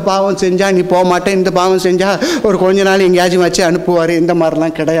 ஒருவேளை இந்த பாவம் செஞ்சால் நீ போக மாட்டேன், இந்த பாவம் செஞ்சால் ஒரு கொஞ்ச நாள் எங்கேயாச்சும் வச்சு அனுப்புவார், இந்த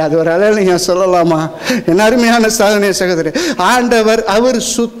மாதிரிலாம் கிடையாது. ஒரு அளவில் நீங்கள் சொல்லலாமா? என் அருமையான சாதனை சகோதரி, ஆண்டவர் அவர்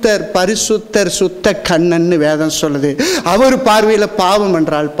சுத்தர், பரிசுத்தர், சுத்த கண்ணன்னு வேதம் சொல்லுது. அவர் பார்வையில் பாவம்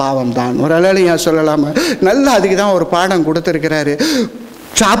என்றால் பாவம் தான். ஒரு அளவில் சொல்லலாமா? நல்லா அதுக்கு தான் ஒரு பாடம் கொடுத்துருக்கிறாரு.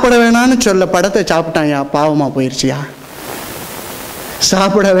 சாப்பிட வேணான்னு சொல்ல படத்தை சாப்பிட்டாயா, பாவமா போயிடுச்சியா?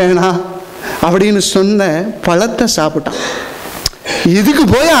 சாப்பிட வேணாம் அப்படின்னு சொன்ன பழத்தை சாப்பிட்டான். இதுக்கு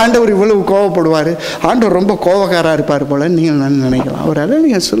போய் ஆண்டவர் இவ்வளவு கோவப்படுவார்? ஆண்டவர் ரொம்ப கோவக்காரா இருப்பார் போல நீங்கள் நினைக்கலாம். ஒரு அளவு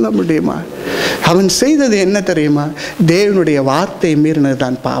நீங்கள் சொல்ல முடியுமா? அவன் செய்தது என்ன தெரியுமா? தேவனுடைய வார்த்தை மீறினது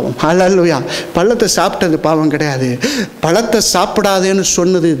தான் பாவம். ஹல்லேலூயா. பழத்தை சாப்பிட்டது பாவம் கிடையாது. பழத்தை சாப்பிடாதேன்னு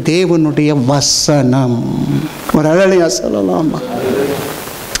சொன்னது தேவனுடைய வசனம். ஒரு அளவு சொல்லலாமா?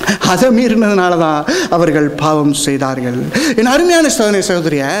 அதை மீறினதுனால தான் அவர்கள் பாவம் செய்தார்கள். என் அருமையான சகோதர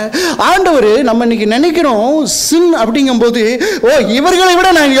சகோதரிய, ஆண்டவர் நம்ம இன்னைக்கு நினைக்கிறோம் சின் அப்படிங்கும்போது, ஓ இவர்களை விட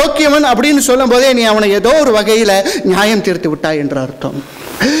நான் யோக்கியவன் அப்படின்னு சொல்லும் போதே நீ அவனை ஏதோ ஒரு வகையில் நியாயம் தீர்த்து விட்டாய் என்ற அர்த்தம்.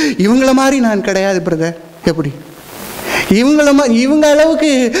 இவங்கள மாதிரி நான் கிடையாது பிரதர். எப்படி இவங்க அளவுக்கு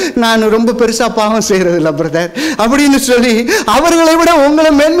நான் ரொம்ப பெருசா பாவம் செய்யறது இல்லை பிரதர் அப்படின்னு சொல்லி அவர்களை விட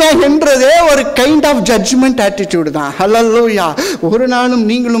உங்களை மேன்மையா என்றதே ஒரு கைண்ட் ஆஃப் ஜட்ஜ்மெண்ட் ஆட்டிடியூடு தான். ஹல்லேலூயா. ஒரு நாளும்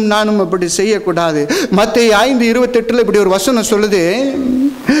நீங்களும் நானும் அப்படி செய்யக்கூடாது. மத்தேயு 5:28 இப்படி ஒரு வசனம் சொல்லுது.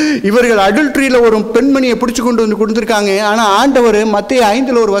 இவர்கள் அடல்ட்ரியில ஒரு பெண்மணியை பிடிச்சு கொண்டு வந்து கொடுத்துருக்காங்க. ஆனா ஆண்டவர் மத்தேயு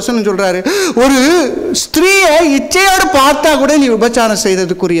 5 ஒரு வசனம் சொல்றாரு, ஒரு ஸ்திரீயை இச்சையோடு பார்த்தா கூட நீ விபச்சாரம்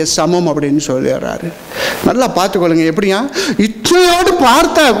செய்ததுக்குரிய சமம் அப்படின்னு சொல்லிடுறாரு. நல்லா பார்த்துக்கொள்ளுங்க. எப்படியா? இச்சையோடு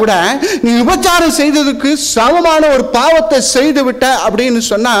பார்த்தா கூட நீ விபச்சாரம் செய்ததுக்கு சமமான ஒரு பாவத்தை செய்து விட்ட அப்படின்னு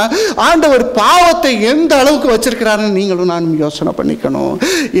சொன்னா ஆண்டவர் பாவத்தை எந்த அளவுக்கு வச்சிருக்கிறாருன்னு நீங்களும் நானும் யோசனை பண்ணிக்கணும்.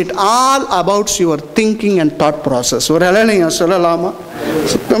 It all அபவுட்ஸ் your thinking and thought process. ஒரு அளவு நீங்கள் சொல்லலாமா?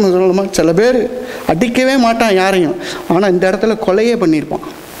 சுத்தமாக சொல்லலாமா? சில பேர் அடிக்கவே மாட்டான் யாரையும், ஆனால் இந்த இடத்துல கொலையே பண்ணியிருப்பான்.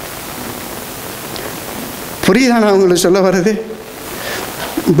 புரியுதானா அவங்களுக்கு சொல்ல வருது?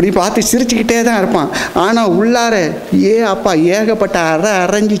 இப்படி பார்த்து சிரிச்சுக்கிட்டே தான் இருப்பான், ஆனால் உள்ளார அப்பா ஏகப்பட்ட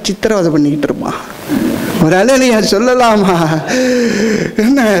அரைஞ்சி சித்திரவதை பண்ணிக்கிட்டு இருப்பான். ஒரு அலையா சொல்லலாமா?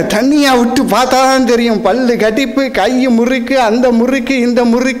 என்ன தண்ணியா விட்டு பார்த்தாதான் தெரியும். பல்லு கட்டிப்பு, கை முறுக்கு, அந்த முறுக்கு, இந்த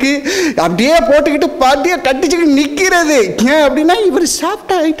முறுக்கு அப்படியே போட்டுக்கிட்டு பாட்டியே கட்டிச்சுக்கிட்டு நிற்கிறது. ஏன் அப்படின்னா இவர்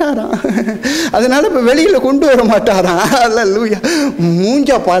சாப்பிட்டா ஆயிட்டாராம், அதனால இப்போ வெளியில் கொண்டு வர மாட்டாராம். அல்லேலூயா.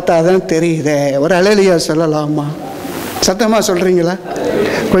 மூஞ்சா பார்த்தாதான் தெரியுதே. ஒரு அலையா சொல்லலாமா? சத்தமாக சொல்கிறீங்களா?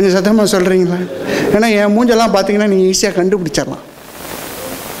 கொஞ்சம் சத்தமாக சொல்கிறீங்களா? ஏன்னா என் மூஞ்செல்லாம் பார்த்தீங்கன்னா நீங்கள் ஈஸியாக கண்டுபிடிச்சிடலாம்.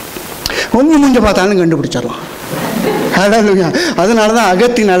 உங்கள் மூஞ்ச பார்த்தாலும் கண்டுபிடிச்சிடலாம். ஹல்லேலூயா. அதனால தான்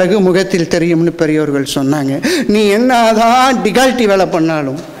அகத்தின் அழகு முகத்தில் தெரியும்னு பெரியவர்கள் சொன்னாங்க. நீ என்னதான் டிகால்ட்டி வேலை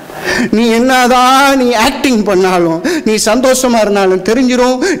பண்ணாலும், நீ என்னதான் நீ ஆக்டிங் பண்ணாலும், நீ சந்தோஷமா இருந்தாலும்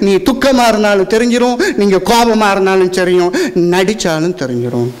தெரிஞ்சிடும், நீ துக்கமா இருந்தாலும் தெரிஞ்சிடும், நீங்க கோபமா இருந்தாலும் தெரியும், நடிச்சாலும்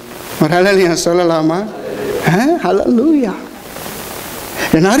தெரிஞ்சிடும். ஒரு ஹல்லேலூயா சொல்லலாமா? ஹல்லேலூயா.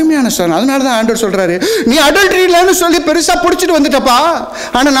 என் அருமையான சொன்ன. அதனால தான் ஆண்டவர் சொல்றாரு, நீ அடல்ட்ரி இல்லைன்னு சொல்லி பெருசா பிடிச்சிட்டு வந்துட்டப்பா.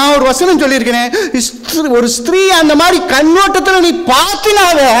 ஆனா நான் ஒரு வசனம் சொல்லியிருக்கிறேன், ஒரு ஸ்திரீ அந்த மாதிரி கண்ணோட்டத்தில் நீ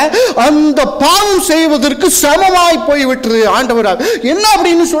பார்த்தினாவே அந்த பாவம் செய்வதற்கு சமமாய் போய் விட்டுரு. ஆண்டவர் என்ன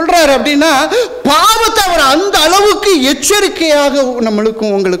அப்படின்னு சொல்றாரு அப்படின்னா, பாவத்தை அவர் அந்த அளவுக்கு எச்சரிக்கையாக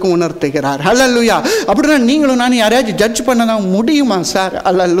நம்மளுக்கும் உங்களுக்கும் உணர்த்துகிறார். ஹல்லேலூயா. அப்படின்னா நீங்களும் நான் யாரையாச்சும் ஜட்ஜ் பண்ணதான் முடியுமா சார்?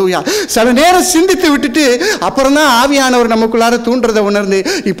 ஹல்லேலூயா. சில நேரம் சிந்தித்து விட்டுட்டு அப்புறம் தான் ஆவியானவர் நமக்குள்ளார தூண்டுறதை உணர்ந்து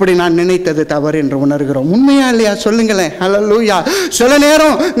இப்படி நான் நினைத்தது தவறு என்று உணர்கிறோம். உண்மையா இல்லையா? சொல்லுங்களேன். ஹல்லேலூயா. சில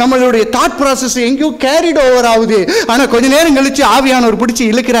நேரம் நம்மளுடைய தாட் ப்ராசஸ் எங்கேயோ கேரிட் ஓவர் ஆகுது. ஆனா கொஞ்ச நேரம் கழிச்சு ஆவியானவர் பிடிச்சி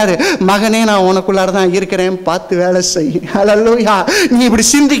இழுக்கிறாரு, மகனே நான் உனக்குள்ளார தான் இருக்கிறேன், பார்த்து வேலை செய். ஹல்லேலூயா. நீ இப்படி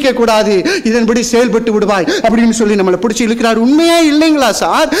சிந்திக்க கூடாது, இதன்படி செயல்பட்டு விடுவாய் அப்படின்னு சொல்லி நம்மளை பிடிச்சி இழுக்கிறாரு. உண்மையா இல்லைங்களா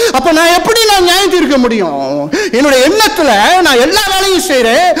சார்? அப்ப நான் எப்படி நான் நியாயம் தீர்க்க முடியும்? என்னோட எண்ணத்துல நான் எல்லா வேலையும்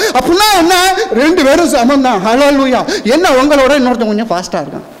செய்யறேன் அப்படின்னா என்ன? ரெண்டு பேரும் சமம் தான். ஹல்லேலூயா. என்ன உங்களோட இன்னொருத்தன் கொஞ்சம் ஃபாஸ்டா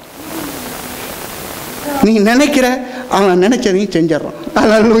இருக்கான். நீ நினைக்கிற அவன் நினைச்சதையும் செஞ்சிடறான்.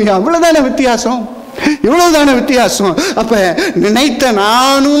 அல்லேலூயா. அவ்வளவுதானே வித்தியாசம், இவ்வளவுதான வித்தியாசம். அப்ப நினைத்த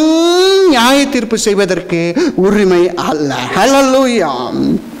நானும் நியாய தீர்ப்பு செய்வதற்கு உரிமை அல்ல. அல்லேலூயா.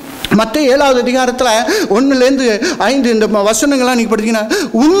 மத்தேயு 7வது அதிகாரத்தில் 1-5 இந்த வசனங்கள்லாம் நீங்க படித்தீங்கன்னா,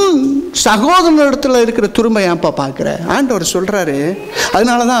 உன் சகோதரனிடத்தில் இருக்கிற துரும்பை ஏன்ப்பா பார்க்குற? ஆண்டவர் சொல்றாரு.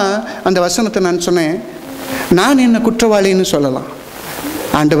 அதனால தான் அந்த வசனத்தை நான் சொன்னேன், நான் என்ன குற்றவாளின்னு சொல்லலாம்.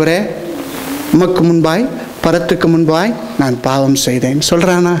 ஆண்டவரே, உமக்கு முன்பாய் பரத்துக்கு முன்பாய் நான் பாவம் செய்தேன்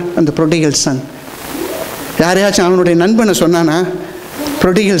சொல்றானா அந்த ப்ரொடிகல் சன்? யாரையாச்சும் அவனுடைய நண்பனை சொன்னானா?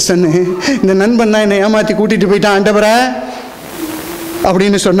 ப்ரொடிகல் சன்னு, இந்த நண்பன் தான் என்னை ஏமாற்றி கூட்டிட்டு போயிட்டான் ஆண்டவரே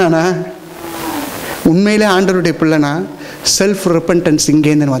அப்படின்னு சொன்னானா? உண்மையிலே ஆண்டவருடைய பிள்ளைனா செல்ஃப் ரெப்பன்டன்ஸ்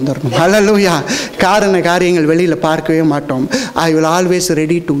இங்கேருந்து வந்துடணும். அல்லேலூயா. காரியங்கள் வெளியில் பார்க்கவே மாட்டோம். I will always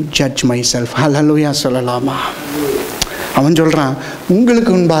ready to judge my self. அல்லேலூயா சொல்லலாமா? அவன் சொல்கிறான்,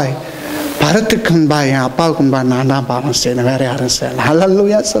 உங்களுக்கு முன்பாய் பரத்துக்கு முன்பாய் என் அப்பாவுக்கு முன்பாய் நான் தான் பாவம் செய்யணும், வேற யாரும் செய்யலாம்.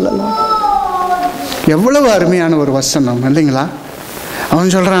 அல்லேலூயா சொல்லலாம். எவ்வளவு அருமையான ஒரு வசனம் இல்லைங்களா?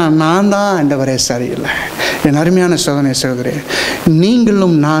 அவன் சொல்கிறான், நான் தான் ஆண்டவரே சரியில்லை. என் அருமையான சகோதரே,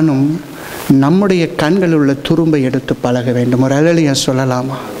 நீங்களும் நானும் நம்முடைய கண்களில் உள்ள துரும்பை எடுத்து பழக வேண்டும். ஒரு அல்லேலூயா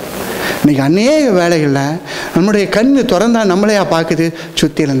சொல்லலாமா? இன்னைக்கு அநேக வேலைகளில் நம்முடைய கண் திறந்தா நம்மளையா பார்க்குது,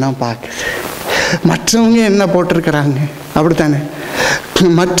 சுத்தியிலும் தான் பார்க்குது. மற்றவங்க என்ன போட்டிருக்கிறாங்க, அப்படித்தானே?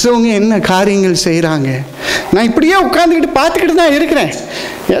 மற்றவங்க என்ன காரியங்கள் செய்கிறாங்க, நான் இப்படியே உட்காந்துக்கிட்டு பார்த்துக்கிட்டு தான் இருக்கிறேன்.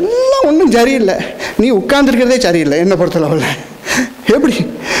 எல்லாம் ஒன்றும் சரியில்லை. நீ உட்கார்ந்துருக்கிறதே சரியில்லை என்னை பொறுத்தளவில். எப்படி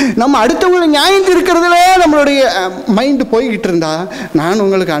நம்ம அடுத்தவங்களை நியாயம் இருக்கிறதுல நம்மளுடைய மைண்டு போய்கிட்டு இருந்தா, நான்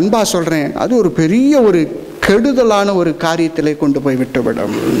உங்களுக்கு அன்பா சொல்றேன், அது ஒரு பெரிய ஒரு கெடுதலான ஒரு காரியத்திலே கொண்டு போய்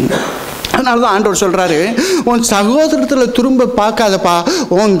விட்டுவிடும். அதனாலதான் ஆண்டவர் சொல்றாரு, உன் சகோதரத்துல துரும்ப பார்க்காதப்பா,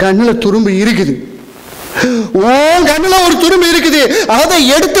 உன் கண்ணில் துரும்பு இருக்குது, உன் கண்ணுல ஒரு துரும்பு இருக்குது, அதை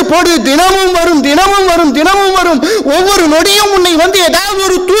எடுத்து போடு. தினமும் வரும், தினமும் வரும், தினமும் வரும். ஒவ்வொரு நொடியும் உன்னை வந்து ஏதாவது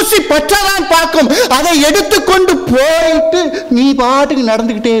ஒரு தூசி பற்றதான் பார்க்கும். அதை எடுத்துக்கொண்டு போயிட்டு நீ பாட்டுக்கு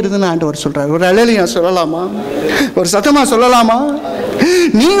நடந்துகிட்டே இருந்துன்னு ஆண்டவர் சொல்றாரு. ஒரு அல்லேலூயா சொல்லலாமா? ஒரு சத்தமா சொல்லலாமா?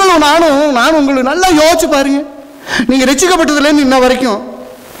 நீங்களும் நானும் உங்களுக்கு நல்லா யோசிச்சு பாருங்க. நீங்க ரட்சிக்கப்பட்டதுல இருந்து இன்ன வரைக்கும்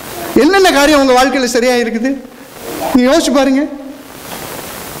என்னென்ன காரியம் உங்க வாழ்க்கையில சரியா இருக்குது? நீங்க யோசிச்சு பாருங்க.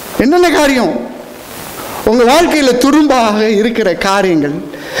 என்னென்ன காரியம் உங்க வாழ்க்கையில் துரும்பாக இருக்கிற காரியங்கள்,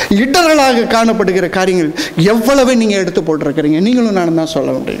 இடர்களாக காணப்படுகிற காரியங்கள் எவ்வளவு நீங்க எடுத்து போட்டிருக்கிறீங்க? நீங்களும் நானும் தான்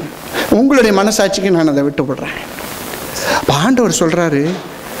சொல்ல முடியும். உங்களுடைய மனசாட்சிக்கு நான் அதை விட்டு போடுறேன். ஆண்டவர் சொல்றாரு,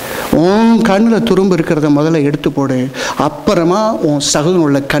 உன் கண்ணில் துரும்பு இருக்கிறத முதல்ல எடுத்து போடு, அப்புறமா உன் சகோதரன்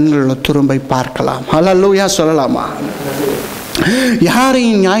உள்ள கண்களில் துரும்பை பார்க்கலாம். அல்லேலூயா சொல்லலாமா?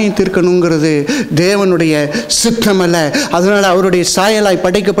 யாரையும் நியாயம் தீர்க்கணுங்கிறது தேவனுடைய சித்தம் அல்ல. அதனால அவருடைய சாயலாய்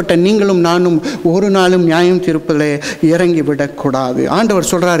படைக்கப்பட்ட நீங்களும் நானும் ஒரு நாளும் நியாயம் தீர்ப்பில் இறங்கி விடக்கூடாது. ஆண்டவர்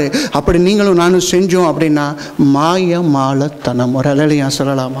சொல்றாரு, அப்படி நீங்களும் நானும் செஞ்சோம் அப்படின்னா மாயமாலத்தனம். ஒரு அல்லேலூயா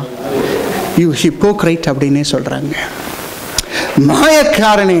சொல்லலாமா? யூ ஹிப்போக்ரைட் அப்படின்னே சொல்றாங்க.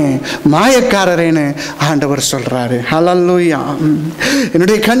 மாயக்காரரேன்னு ஆண்டவர் சொல்றாரு. அல்லேலூயா.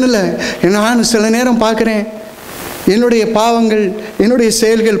 என்னுடைய கண்ணில் நான் சில நேரம் பார்க்குறேன், என்னுடைய பாவங்கள், என்னுடைய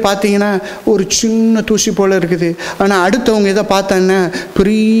செயல்கள் பார்த்தீங்கன்னா ஒரு சின்ன தூசி போல் இருக்குது. ஆனால் அடுத்தவங்க எதை பார்த்தாங்கன்னா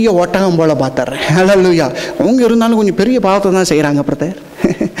பெரிய ஒட்டகம் போல் பார்த்துட்றேன். அல்லேலூயா. அவங்க இருந்தாலும் கொஞ்சம் பெரிய பாவத்தை தான் செய்கிறாங்க பிரதர்.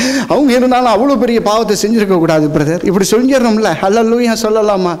 அவங்க இருந்தாலும் அவ்வளோ பெரிய பாவத்தை செஞ்சுருக்கக்கூடாது பிரதர், இப்படி செஞ்சிடணும்ல. அல்லேலூயா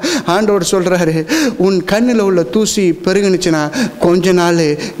சொல்லலாமா? ஆண்டவர் சொல்கிறாரு, உன் கண்ணில் உள்ள தூசி பெருகுனுச்சுன்னா கொஞ்ச நாள்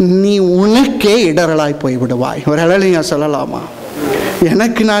நீ உனக்கே இடரலாய் போய் விடுவாய். ஒரு அல்லேலூயா சொல்லலாமா?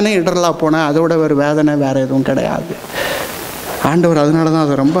 எனக்கு நானே இடரலாக போனேன், அதோட ஒரு வேதனை வேற எதுவும் கிடையாது. ஆண்டவர் அதனால தான்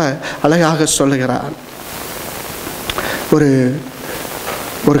அதை ரொம்ப அழகாக சொல்லுகிறார்.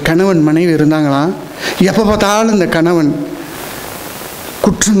 ஒரு கணவன் மனைவி இருந்தாங்களாம். எப்போ பார்த்தாலும் இந்த கணவன்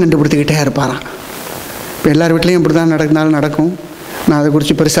குற்றம் கண்டுபிடித்துக்கிட்டே இருப்பாராம். இப்போ எல்லார் வீட்லேயும் இப்படி தான் நடக்கும். நான் அதை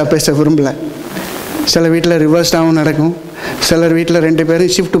குறித்து பெருசாக பேச விரும்பலை. சில வீட்டில் ரிவர்ஸ்டாகவும் நடக்கும். சிலர் வீட்டில் 2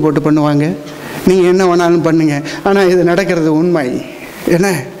 பேரும் ஷிஃப்ட் போட்டு பண்ணுவாங்க. நீங்கள் என்ன வேணாலும் பண்ணுங்க, ஆனால் இது நடக்கிறது உண்மை. என்ன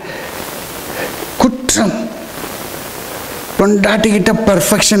குற்றம்? பொண்டாட்டிக்கிட்ட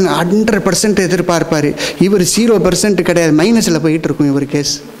பர்ஃபெக்ஷன் 100% எதிர்பார்ப்பார். இவர் 0% கிடையாது, மைனஸில் போயிட்டு இருக்கும் இவர்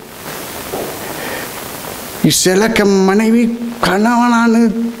கேஸ். சில மனைவி கணவனானு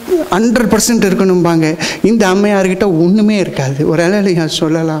 100% இருக்கணும்பாங்க. இந்த அம்மையார்கிட்ட ஒன்றுமே இருக்காது. ஒரு அல்லேலூயா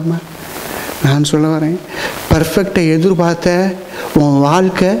சொல்லலாமா? நான் சொல்ல வரேன், பர்ஃபெக்டை எதிர்பார்த்த உன்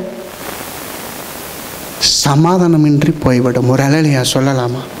வாழ்க்கை சமாதானமின்றி போய்விடும். ஒரு அல்லேலூயா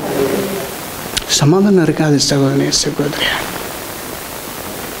சொல்லலாமா? சமாதானம் இருக்காது சகோதரனே, சகோதரியா.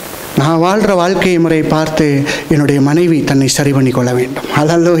 நான் வாழ்கிற வாழ்க்கை முறை பார்த்து என்னுடைய மனைவி தன்னை சரி பண்ணி கொள்ள வேண்டும்.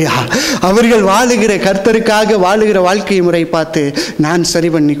 அல்லேலூயா. அவர்கள் வாழுகிற கர்த்தருக்காக வாழுகிற வாழ்க்கை முறை பார்த்து நான் சரி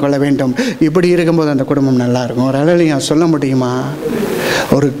பண்ணி கொள்ள வேண்டும். இப்படி இருக்கும்போது அந்த குடும்பம் நல்லா இருக்கும். ஒரு அல்லேலூயா சொல்ல முடியுமா?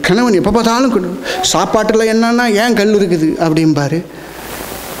 ஒரு கணவன் எப்போ பார்த்தாலும் சாப்பாட்டில் என்னன்னா ஏன் கல் இருக்குது அப்படிம்பாரு.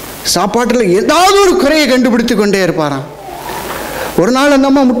 சாப்பாட்டில் ஏதாவது ஒரு குறையை கண்டுபிடித்து கொண்டே இருப்பாராம். ஒரு நாள் அந்த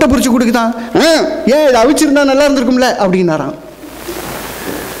அம்மா முட்டை பொரிச்சு கொடுக்குதான், ஏன் இதை அவிச்சிருந்தா நல்லா இருந்திருக்கும்ல அப்படின்னாராம்.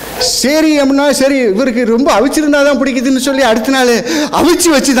 சரி அப்படின்னா சரி, இவருக்கு ரொம்ப அவிச்சிருந்தா தான் பிடிக்குதுன்னு சொல்லி அடுத்த நாள் அவிச்சு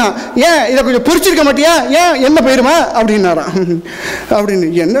வச்சு தான், ஏன் இதை கொஞ்சம் பொரிச்சிருக்க மாட்டியா, ஏன் என்ன போயிருமா அப்படின்னாராம். அப்படின்னு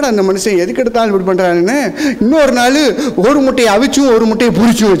என்னடா அந்த மனுஷன் எதுக்கு எடுத்தாலும் இப்படி பண்ணுறாருன்னு இன்னொரு நாள் ஒரு முட்டையை அவிச்சும் ஒரு முட்டையை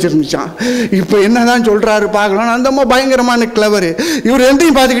பொரிச்சும் வச்சுருந்துச்சான். இப்போ என்னதான் சொல்கிறாரு பார்க்கலாம். அந்த அம்மா பயங்கரமான கிளவரு. இவர்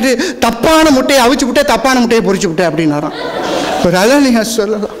ரெண்டையும் பார்த்துக்கிட்டு தப்பான முட்டையை அவிச்சு விட்டே தப்பான முட்டையை பொரிச்சு விட்டே அப்படின்னாராம். ஒரு அழகாக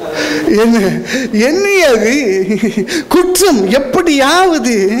சொல்லலாம். என்ன அது குற்றம்?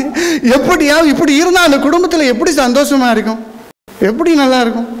 எப்படியாவது இப்படி இருந்தால் அந்த குடும்பத்தில் எப்படி சந்தோஷமா இருக்கும், எப்படி நல்லா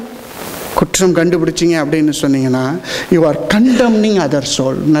இருக்கும்? குற்றம் கண்டுபிடிச்சிங்க அப்படின்னு சொன்னீங்கன்னா யூ ஆர் கண்டம்னிங் அதர்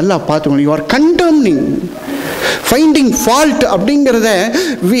சோல். நல்லா பார்த்துக்கணும். You are கண்டம்னிங். ஃபைண்டிங் ஃபால்ட் அப்படிங்கிறத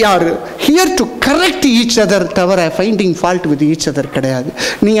we are here to correct each other, தவிர finding fault with each other கிடையாது.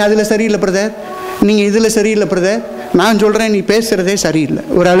 நீங்கள் அதில் சரியில்லை பிரதர், நீங்கள் இதில் சரியில்லை பிரதர், நான் சொல்கிறேன் நீ பேசுகிறதே சரியில்லை.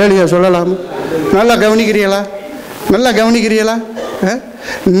 ஒரு அழலியா சொல்லலாம். நல்லா கவனிக்கிறீங்களா?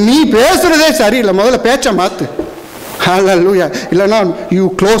 நீ பேசுகிறதே சரியில்லை, முதல்ல பேச்சை மாற்று. ஹல்லேலூயா. இல்லைன்னா you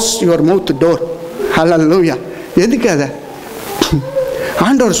close your mouth door. ஹல்லேலூயா. எதுக்கு அதை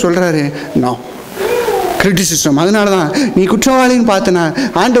ஆண்டவர் சொல்கிறாரு? No criticism. அதனால தான் நீ குற்றவாளின்னு பார்த்தனா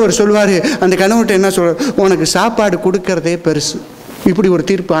ஆண்டவர் சொல்லுவார், அந்த கணவர்கிட்ட என்ன சொல்கிறார், உனக்கு சாப்பாடு கொடுக்கறதே பெருசு. இப்படி ஒரு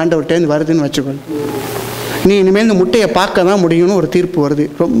தீர்ப்பு ஆண்டவர்கிட்டேருந்து வருதுன்னு வச்சுக்கோ. நீ இனிமேல் இந்த முட்டையை பார்க்க தான் முடியும்னு ஒரு தீர்ப்பு வருது.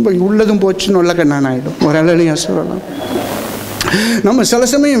 ரொம்ப உள்ளதும் போச்சுன்னு உள்ள கண்ணான் ஆகிடும். ஒரு அழலையா சொல்லலாம். நம்ம சில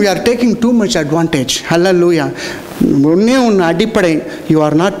சமயம் we are taking too much advantage. ஹல்லேலூயா. ஒன்று அடிப்படை, யூ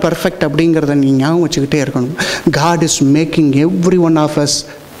ஆர் நாட் பர்ஃபெக்ட் அப்படிங்கிறத நீ ஞாபகம் வச்சுக்கிட்டே இருக்கணும். God is making every one of us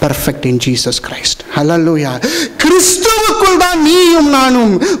perfect in Jesus Christ. ஹல்லேலூயா. கிறிஸ்துவுக்குள் தான் நீயும்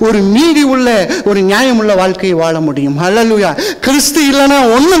நானும் ஒரு நீதி உள்ள ஒரு நியாயமுள்ள வாழ்க்கையை வாழ முடியும். ஹல்லேலூயா. கிறிஸ்து இல்லைன்னா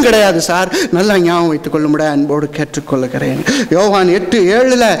ஒன்றும் கிடையாது சார். நல்லா ஞாபகம் வைத்துக் கொள்ளும்பட அன்போடு கேட்டுக்கொள்ளுகிறேன். யோவான்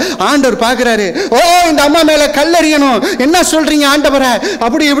 8:7 ஆண்டவர் பார்க்குறாரு. இந்த அம்மா மேலே கல்லெறியணும், என்ன சொல்றீங்க ஆண்டவரை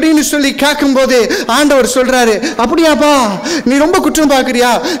அப்படி எப்படின்னு சொல்லி கேட்கும்போது ஆண்டவர் சொல்றாரு, அப்படியாப்பா நீ ரொம்ப குற்றம்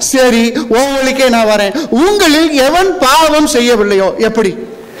பார்க்குறியா, சரி உங்களுக்கே நான் வரேன். உங்களில் எவன் பாவம் செய்யவில்லையோ. எப்படி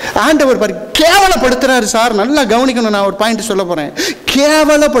ஆண்டவர் பாரு கேவலப்படுத்துறாரு சார். நல்லா கவனிக்கணும். நான் ஒரு பாயிண்ட் சொல்ல போறேன்.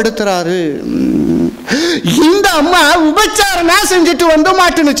 கேவலப்படுத்துறாரு. இந்த அம்மா உபச்சாரமா செஞ்சுட்டு வந்து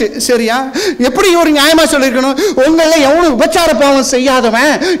மாட்டுனுச்சு, சரியா? எப்படி ஒரு நியாயமா சொல்லியிருக்கணும், உங்கள எவனும் உபச்சார பாவம்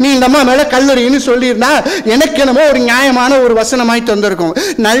செய்யாதவன் நீ இந்த அம்மா மேல கல்லறின்னு சொல்லியிருந்தா எனக்கு என்னமோ ஒரு நியாயமான ஒரு வசனமாய் தந்திருக்கும்.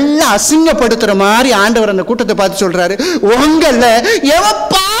 நல்லா அசிங்கப்படுத்துற மாதிரி ஆண்டவர் அந்த கூட்டத்தை பார்த்து சொல்றாரு, உங்கள எவன்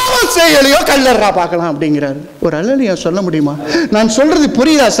பாவம் செய்யலையோ கல்லறா பார்க்கலாம் அப்படிங்கிறாரு. ஒரு அல்லலியா சொல்ல முடியுமா? நான் சொல்றது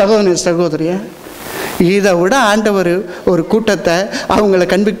புரியுதா சகோதரிய? இதை விட ஆண்டவர் ஒரு கூட்டத்தை அவங்கள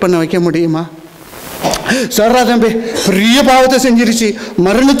கன்விக்ட் பண்ண வைக்க முடியுமா? சொல்றா தம்பி, பெரிய பாவத்தை செஞ்சிருச்சு,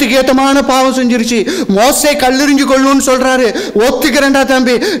 மரணத்துக்கு ஏத்தமான பாவம் செஞ்சிருச்சு, மோசே கல்லெறிஞ்சு கொள்ளுன்னு சொல்றாரு. ஒத்துக்கிறேன்டா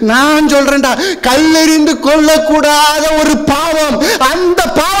தம்பி, நான் சொல்றேன்டா, கல்லெறிந்து கொள்ளக்கூடாத ஒரு பாவம், அந்த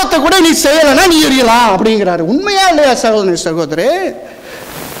பாவத்தை கூட நீ செய்யலன்னா நீ எரியலாம் அப்படிங்கிறாரு. உண்மையா இல்லையா சகோதரி?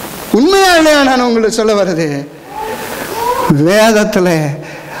 உண்மையா இல்லையா? நான் உங்களுக்கு சொல்ல வருது, வேதத்தில்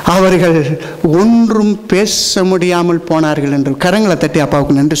அவர்கள் ஒன்றும் பேச முடியாமல் போனார்கள் என்று. கரங்களை தட்டி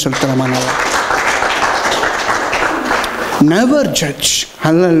அப்பாவுக்கு நன்றி சொல்லித்தரமா. Never judge.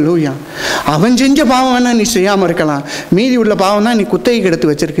 ஹல்லேலூயா. அவன் செஞ்ச பாவம் வேணா நீ செய்யாமல் இருக்கலாம், மீதி உள்ள பாவம் தான் நீ குத்தகைக்கு எடுத்து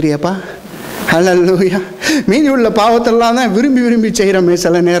வச்சிருக்கிறியப்பா. ஹல்லேலூயா. மீதி உள்ள பாவத்தெல்லாம் தான் விரும்பி செய்கிறோமே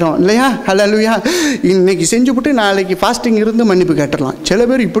சில நேரம், இல்லையா? ஹல்லேலூயா. இன்னைக்கு செஞ்சுவிட்டு நாளைக்கு ஃபாஸ்டிங் இருந்து மன்னிப்பு கேட்டுடலாம். சில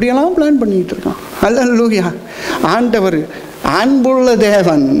பேர் இப்படியெல்லாம் பிளான் பண்ணிக்கிட்டு இருக்கான். ஹல்லேலூயா. ஆண்டவர் அன்புள்ள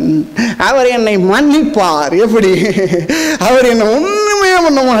தேவன், அவர் என்னை மன்னிப்பார். எப்படி? அவர் என்னை ஒன்றுமே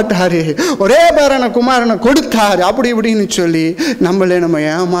பண்ண மாட்டார், ஒரே பேரனை குமாரனை கொடுத்தார், அப்படி இப்படின்னு சொல்லி நம்ம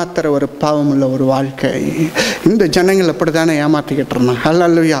ஏமாத்துற ஒரு பாவம் உள்ள ஒரு வாழ்க்கை. இந்த ஜனங்கள் அப்படி தானே ஏமாத்திக்கிட்டு இருந்தான்.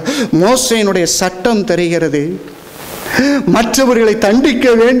 ஹல்லேலூயா. மோசேயினுடைய சட்டம் தெரிகிறது, மற்றவர்களை தண்டிக்க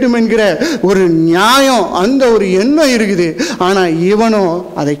வேண்டும் என்கிற ஒரு நியாயம், அந்த ஒரு எண்ணம் இருக்குது. ஆனால் இவனோ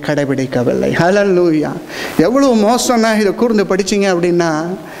அதை கடைபிடிக்கவில்லை. ஹல்லேலூயா. எவ்வளவு மோசம்னா இதை கூர்ந்து படிச்சிங்க அப்படின்னா,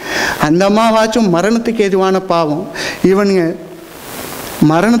 அந்த அம்மாவாச்சும் மரணத்துக்கு ஏதுவான பாவம், இவனுங்க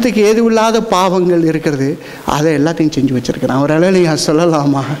மரணத்துக்கு ஏதுவில்லாத பாவங்கள் இருக்கிறது, அதை எல்லாத்தையும் செஞ்சு வச்சிருக்கிறான். ஒரு அழலையா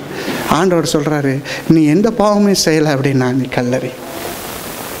சொல்லலாமா? ஆண்டவர் சொல்கிறாரு, நீ எந்த பாவமே செய்யலை அப்படின்னா நீ கல்லறி.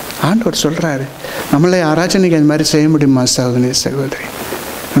 ஆண்டவர் சொல்கிறாரு. நம்மளே யாராச்சும் நீங்கள் இந்த மாதிரி செய்ய முடியுமா சகோதரி?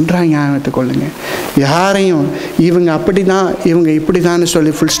 நன்றாக ஞாபகத்தை கொள்ளுங்க. யாரையும் இவங்க அப்படி தான் இவங்க இப்படி தான்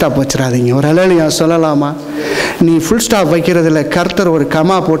சொல்லி ஃபுல் ஸ்டாப் வச்சிடாதீங்க. ஒரு அல்லேலூயா சொல்லலாமா? நீ ஃபுல் ஸ்டாப் வைக்கிறதுல கர்த்தர் ஒரு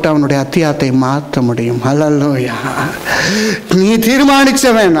கமா போட்டு அவனுடைய அத்தியாயத்தை மாற்ற முடியும். அல்லேலூயா. நீ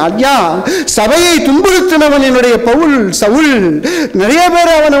தீர்மானிச்சவன். ஐயா, சபையை துன்புறுத்தினவன் என்னுடைய சவுல். நிறைய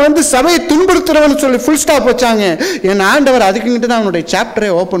பேர் அவனை சபையை துன்புறுத்துறவன் சொல்லி ஃபுல் ஸ்டாப் வச்சாங்க. என் ஆண்டவர் அதுக்குங்கிட்டு தான் அவனுடைய சாப்டரை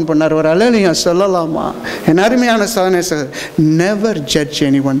ஓப்பன் பண்ணார். ஒரு அல்லேலூயா சொல்லலாமா? என் அருமையான சகோதரனே, never judge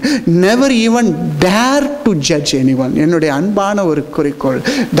anyone, never even dare to judge anyone. என்னுடைய அன்பான ஒரு குறிக்கோள்,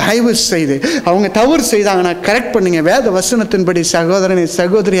 தயவு செய்து அவங்க தவறு செய்தாங்கன்னா கரெக்ட் பண்ணுங்க. வேத வசனத்தின்படி சகோதரனை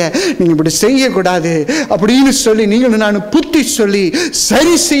சகோதரிய நீங்க இப்படி செய்யக்கூடாது அப்படின்னு சொல்லி நீங்களும் நானும் புத்தி சொல்லி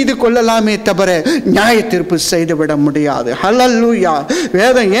சரி செய்து கொள்ளலாமே தவிர நியாய தீர்ப்பு செய்துவிட முடியாது. ஹல்லேலூயா.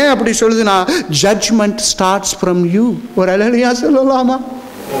 வேதம் ஏன் அப்படி சொல்லுதுன்னா, ஜட்ஜ்மெண்ட் ஸ்டார்ட்ஸ் ஃப்ரம் யூ. ஒரு அல்லேலூயா சொல்லலாமா?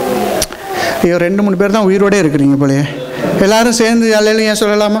 ஐயோ, 2-3 பேர் தான் உயிரோட இருக்கிறீங்க போலயே. எல்லாரும் சேர்ந்து அல்லேலூயா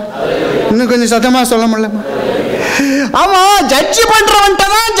சொல்லலாமா? இன்னும் கொஞ்சம் சத்தமா சொல்ல முடியலமா? ஆமா, ஜட்ஜ் பண்றவன்ட்ட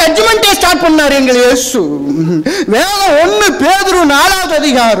தான் ஜட்ஜ்மெண்டே ஸ்டார்ட் பண்ணாரு எங்கள் இயேசு. வேதம் 1 பேதுரு 4வது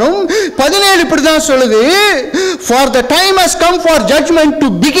அதிகாரம் 17 இப்படி தான் சொல்லுது, for the time has come for judgment to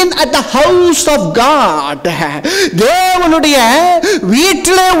begin at the house of God. தேவனுடைய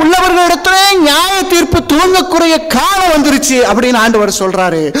வீட்டிலே உள்ளவர்களிடத்திலே நியாய தீர்ப்பு துவங்கக்கூடிய காலம் வந்துருச்சு அப்படின்னு ஆண்டவர்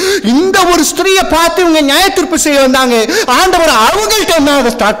சொல்றாரு. இந்த ஒரு ஸ்திரியை பார்த்து இவங்க நியாய தீர்ப்பு செய்ய வந்தாங்க. ஆண்டவர் அவங்கள்ட்ட என்ன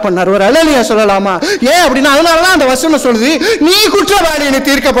அதை ஸ்டார்ட் பண்ணார். ஒரு அல்லேலூயா சொல்லலாமா? ஏன் அப்படின்னா, அதனாலதான் அந்த வசனம் சொல்லுது, நீ குற்றவாளின்னு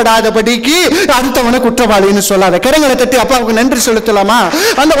தீர்க்கப்படாதபடிக்கு அடுத்தவனை குற்றவாளின்னு சொல்லாத. கரங்களை தட்டி அப்பாவுக்கு நன்றி செலுத்தலாமா?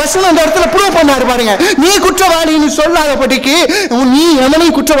 அந்த வசனம் அந்த இடத்துல ப்ரூவ் பண்ணாரு பாருங்க. நீ குற்றவாளின்னு சொல்லாதபடிக்கு நீ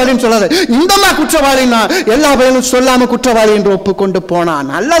எவனையும் குற்றவாளின்னு சொல்லாத. இந்தமா குற்றவாளின்னா எல்லா பேரும் சொல்லாம குற்றவாளி என்று ஒப்புக்கொண்டு போனான்.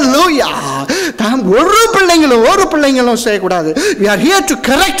 அல்லேலூயா. தாம் ஒரு பிள்ளைங்களும் செய்யக்கூடாது. We are here to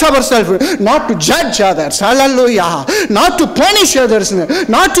correct ourselves, not to judge others. Hallelujah. Not to punish others,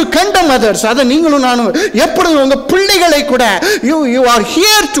 not to condemn others. அத நீங்களும் நானும் எப்படி உங்க பிள்ளைகளை கூட you are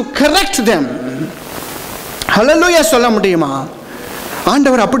here to correct them. Hallelujah சொல்ல முடியுமா?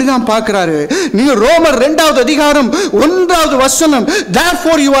 ஆண்டவர் அப்படிதான் பார்க்கிறாரு. நீங்க ரோமர் 2வது அதிகாரம் 1வது வசனம்,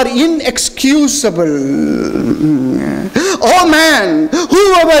 therefore you are inexcusable. Oh man,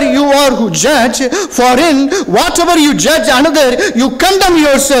 whoever you are who judge, for in whatever you judge another, you condemn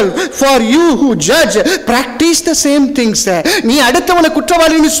yourself. For you who judge, practice the same things. நீ அடுத்தவனை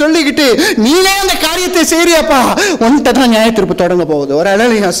குற்றவாளின்னு சொல்லிக்கிட்டு நீனே அந்த காரியத்தை செய்யறியப்பா, உன்கிட்ட தான் நியாய தீர்ப்பு தொடங்க போகுது. ஒரு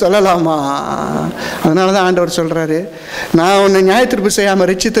அல்லேலூயா சொல்லலாமா? அதனாலதான் ஆண்டவர் சொல்றாரு, நான் உன்னை நியாய தீர்ப்பு செய்யாம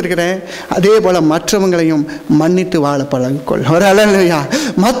ரட்சித்திருக்கிறேன், அதே போல மற்றவங்களையும் மன்னித்து வாழ பழகிக்கொள். ஒரு அல்லேலூயா.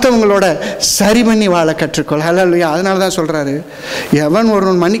 மற்றவங்களோட சரி பண்ணி வாழ கற்றுக்கொள். அல்லேலூயா. அதனாலதான் சொல்றாரு, எவன்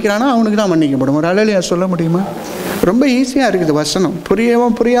ஒருவன் மன்னிக்கிறானோ அவனுக்கு தான் மன்னிக்கப்படும். ஒரு அல்லேலூயா சொல்ல முடியுமா? ரொம்ப ஈஸியா இருக்குது வசனம்.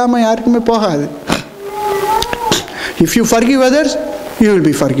 புரியாம யாருக்குமே போகாது. If you forgive others, you will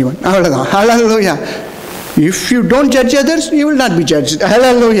be forgiven. அவ்வளவுதான். அல்லேலூயா. If you don't judge others, you will not be judged.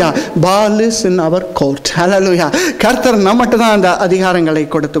 Hallelujah. Ball is in our court. Hallelujah. கர்த்தர் நம்மட்ட தான் அந்த அதிகாரங்களை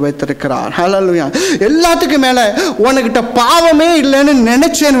கொடுத்து வைத்திருக்கிறார். Hallelujah. எல்லாத்துக்கும் மேல உனக்கிட்ட பாவமே இல்லைன்னு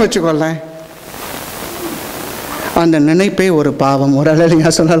நினைச்சேன்னு வச்சுக்கொள்ள, அந்த நினைப்பே ஒரு பாவம். ஒரு அல்லேலூயா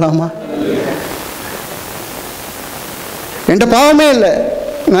சொல்லலாமா? என்கிட்ட பாவமே இல்லை,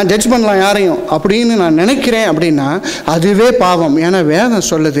 நான் ஜட்ஜ் பண்ணலாம் யாரையும் அப்படின்னு நான் நினைக்கிறேன் அப்படின்னா அதுவே பாவம். ஏன்னா வேதம்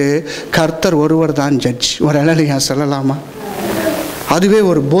சொல்லுது, கர்த்தர் ஒருவர் தான் ஜட்ஜ். ஒரு அல்லேலூயா சொல்லலாமா? அதுவே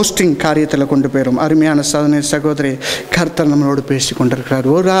ஒரு போஸ்டிங் காரியத்தில் கொண்டு போயிடும். அருமையான சகோதரனே சகோதரி, கர்த்தர் நம்மளோடு பேசி கொண்டிருக்கிறார்.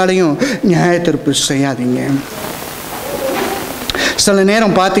 ஒரு ஆளையும் நியாய தீர்ப்பு செய்யாதீங்க. சில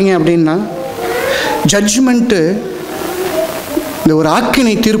நேரம் பார்த்தீங்க அப்படின்னா ஜட்ஜ்மெண்ட்டு, இந்த ஒரு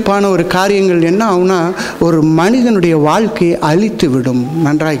ஆக்கினை தீர்ப்பான ஒரு காரியங்கள் என்ன ஆகுனா, ஒரு மனிதனுடைய வாழ்க்கையை அழித்து விடும்.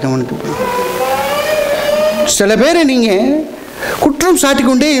 நன்றாய் கவனித்து, சில பேரை நீங்கள் குற்றம்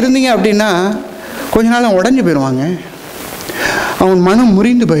சாட்டிக்கொண்டே இருந்தீங்க அப்படின்னா கொஞ்ச நாள் உடஞ்சி போயிடுவாங்க. அவன் மனம்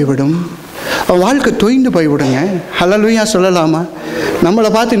முறிந்து போய்விடும், அவன் வாழ்க்கை தொய்ந்து போய்விடுங்க. ஹல்லேலூயா சொல்லலாமா?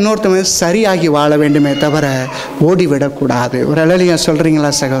 நம்மளை பார்த்து இன்னொருத்தவன் சரியாகி வாழ வேண்டுமே தவிர ஓடிவிடக்கூடாது. ஒரு ஹல்லேலூயா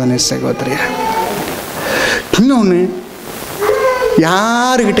சொல்கிறீங்களா சகோதரனே சகோதரியா? இன்னொன்று,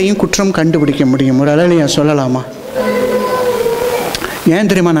 யாருக்கிட்டையும் குற்றம் கண்டுபிடிக்க முடியும். ஒரு அல்லேலூயா சொல்லலாமா? ஏன்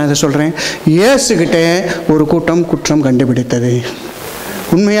தெரியுமா நான் இதை சொல்கிறேன்? இயேசுகிட்ட ஒரு கூட்டம் குற்றம் கண்டுபிடித்தது.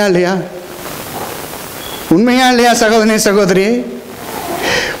 உண்மையா இல்லையா? உண்மையா இல்லையா சகோதரனே சகோதரி?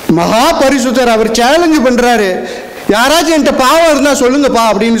 மகா பரிசுத்தர் அவர் சேலஞ்சு பண்ணுறாரு, யாராச்சும் என்கிட்ட பாவம் இருந்தால் சொல்லுங்கப்பா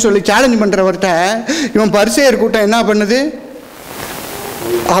அப்படின்னு சொல்லி சேலஞ்ச் பண்ணுறவர்கிட்ட இவன் பரிசேயர் கூட்டம் என்ன பண்ணுது?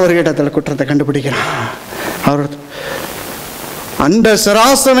 அவர்கிட்ட குற்றத்தை கண்டுபிடிக்கிறான். அந்த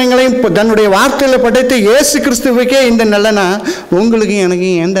சராசரங்களையும் தன்னுடைய வார்த்தையில் படைத்த இயேசு கிறிஸ்துவுக்கே இந்த நல்லனா, உங்களுக்கு எனக்கு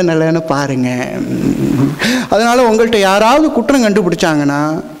எந்த நல்லன்னு பாருங்க. அதனால உங்கள்கிட்ட யாராவது குற்றம் கண்டுபிடிச்சாங்கன்னா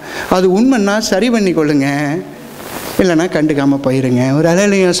அது உண்மைன்னா சரி பண்ணி கொள்ளுங்க, இல்லைன்னா கண்டுக்காமல் போயிருங்க. ஒரு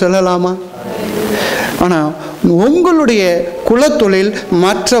அலையிலையும் சொல்லலாமா? ஆனால் உங்களுடைய குலத்தொழில்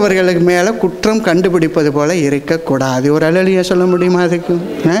மற்றவர்களுக்கு மேலே குற்றம் கண்டுபிடிப்பது போல் இருக்கக்கூடாது. ஒரு அலையிலையாக சொல்ல முடியுமா? அதுக்கு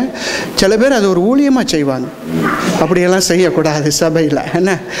சில பேர் அது ஒரு ஊழியமாக செய்வாங்க. அப்படியெல்லாம் செய்யக்கூடாது சபையில்.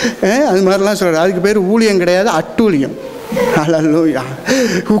 என்ன அது மாதிரிலாம் சொல்கிறார். அதுக்கு பேர் ஊழியம் கிடையாது, அட்டூழியம். அல்லேலூயா.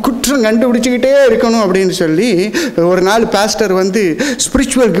 குற்றம் கண்டுபிடிச்சிக்கிட்டே இருக்கணும் அப்படின்னு சொல்லி ஒரு நாள் பாஸ்டர் வந்து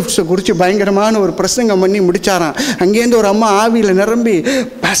ஸ்பிரிச்சுவல் கிஃப்ட்ஸை குறித்து பயங்கரமான ஒரு பிரசங்கம் பண்ணி முடித்தாராம். அங்கேருந்து ஒரு அம்மா ஆவியில் நிரம்பி,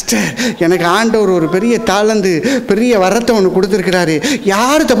 பாஸ்டர் எனக்கு ஆண்டவர் ஒரு பெரிய தாளந்து பெரிய வரத்தை ஒன்று கொடுத்துருக்கிறாரு,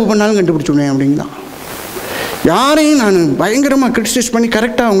 யார் தப்பு பண்ணாலும் கண்டுபிடிச்சுடுவேன் அப்படிங்கிறான். யாரையும் நான் பயங்கரமாக கிரிட்டிசைஸ் பண்ணி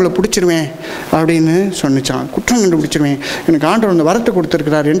கரெக்டாக அவங்கள பிடிச்சிருவேன் அப்படின்னு சொன்னிச்சான். குற்றம் கண்டுபிடிச்சிருவேன், எனக்கு ஆண்டவர் அந்த வரத்தை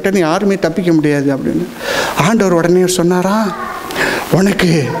கொடுத்துருக்கிறார், என்கிட்ட யாருமே தப்பிக்க முடியாது அப்படின்னு. ஆண்டவர் உடனே சொன்னாரா,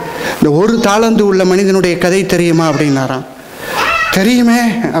 உனக்கு இந்த ஒரு தாளந்து உள்ள மனிதனுடைய கதை தெரியுமா அப்படின்னாராம். தெரியுமே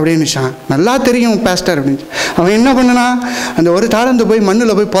அப்படின்னுச்சான். நல்லா தெரியும் பாஸ்டர் அப்படின்னு. அவன் என்ன பண்ணனா, அந்த ஒரு தாளந்து போய்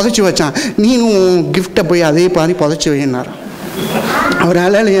மண்ணில் போய் புதைச்சி வச்சான். நீனும் கிஃப்டை போய் அதே பாதி புதைச்சி வைனாரான். அவர்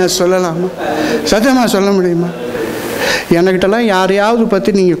அலையிலையா சொல்லலாமா? சத்தியமாக சொல்ல முடியுமா? என்கிட்டலாம் யாரையாவது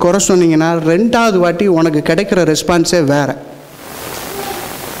பற்றி நீங்கள் குறை சொன்னீங்கன்னா 2வது வாட்டி உனக்கு கிடைக்கிற ரெஸ்பான்ஸே வேறு.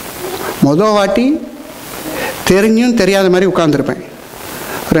 மொதல் வாட்டி தெரிஞ்சும் தெரியாத மாதிரி உட்காந்துருப்பேன்,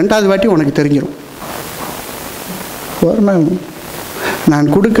 2வது வாட்டி உனக்கு தெரிஞ்சிடும். ஒரு நாள்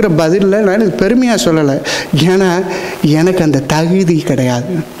நான் கொடுக்குற பதிலில் நான் பெருமையாக சொல்லலை, ஏன்னா எனக்கு அந்த தகுதி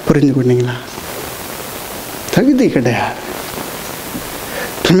கிடையாது. புரிஞ்சுக்கிட்டீங்களா? தகுதி கிடையாது.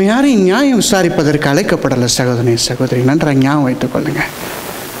 நம்ம யாரையும் நியாயம் விசாரிப்பதற்கு அழைக்கப்படலை சகோதரி சகோதரி, நன்றாக ஞாபகம் வைத்துக் கொள்ளுங்க.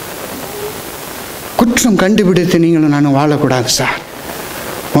 குற்றம் கண்டுபிடித்து நீங்களும் நானும் வாழக்கூடாது சார்.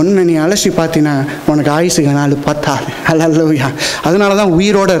 ஒன்று நீ அலசி பார்த்தீங்கன்னா உனக்கு ஆயுசுக்கு நாள் பத்தாது. அல்லேலூயா. அதனால தான்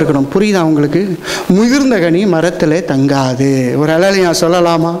உயிரோடு இருக்கணும். புரியுதா உங்களுக்கு? முதிர்ந்த கனி மரத்தில் தங்காது. ஒரு அல்லேலூயா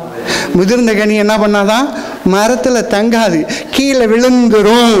சொல்லலாமா? முதிர்ந்த கனி என்ன பண்ணாதான் மரத்தில் தங்காது, கீழே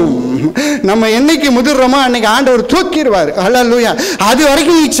விழுந்துரும். நம்ம என்னைக்கு முதிர்றோமோ அன்னைக்கு ஆண்டவர் தூக்கிடுவார். அல்லேலூயா. அது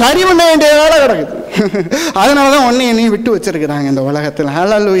வரைக்கும் நீ சரி பண்ண வேண்டிய வேலை கிடக்குது. அதனால தான் ஒன்றை என்னையும் விட்டு வச்சிருக்கிறாங்க இந்த உலகத்தில்.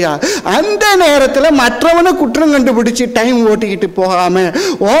 அல்லேலூயா. அந்த நேரத்தில் மற்றவனை குற்றம் கண்டுபிடிச்சி டைம் ஓட்டிக்கிட்டு போகாம,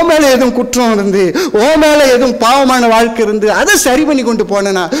 ஓ மேலே எதுவும் குற்றம் இருந்து, ஓ மேலே எதுவும் பாவமான வாழ்க்கை இருந்து அதை சரி பண்ணி கொண்டு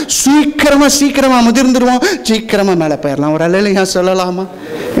போனேன்னா சீக்கிரமா முதிர்ந்துருவோம், சீக்கிரமா மேலே போயிடலாம். ஒரு அல்லேலூயா சொல்லலாமா?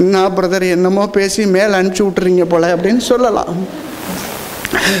 என்ன பிரதர் என்னமோ பேசி மேலே அனுப்பிச்சி விட்டுறீங்க போல அப்படின்னு சொல்லலாம்.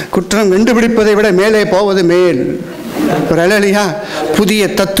 குற்றம் கண்டுபிடிப்பதை விட மேலே போவது மேல். ஒரு அல்லேலூயா. புதிய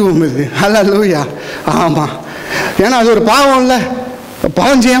தத்துவம் இது. அல்லேலூயா. ஆமாம், ஏன்னா அது ஒரு பாவம் இல்லை.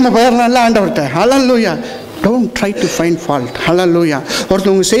 பாவம் செய்யாமல் போயிடலாம்ல ஆண்டவர்கிட்ட. அல்லேலூயா. Don't try to find fault. அல்லேலூயா.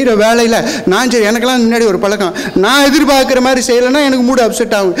 ஒருத்தவங்க செய்கிற வேலையில் நான் எனக்கெல்லாம் முன்னாடி ஒரு பழக்கம், நான் எதிர்பார்க்குற மாதிரி செய்யலைன்னா எனக்கு மூடு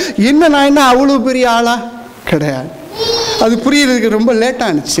அப்செட் ஆகும். நான் என்ன அவ்வளோ பெரிய ஆளா? கிடையாது. அது புரியறதுக்கு ரொம்ப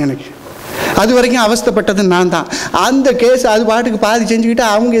லேட்டாகிடுச்சு எனக்கு. அது வரைக்கும் அவஸ்தைப்பட்டது நான் தான். அந்த கேஸ் அது பாட்டுக்கு பாதி செஞ்சுக்கிட்டு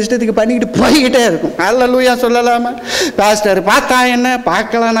அவங்க இஷ்டத்துக்கு பண்ணிக்கிட்டு போய்கிட்டே இருக்கும். அல்லேலூயா சொல்லலாமா? பாஸ்டர் பார்த்தா என்ன,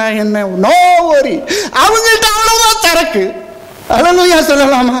 பார்க்கலனா என்ன, நோ வரி, அவங்கள்ட்ட அவ்வளோதான் சரக்கு. அல்லேலூயா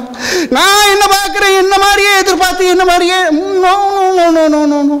சொல்லலாமா? நான் என்ன பார்க்குறேன், என்ன மாதிரியே எதிர்பார்த்து என்ன மாதிரியே no no no no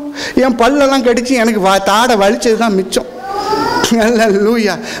no no. என் பல்லெல்லாம் கடிச்சு எனக்கு தாடை வலிச்சது தான் மிச்சம்.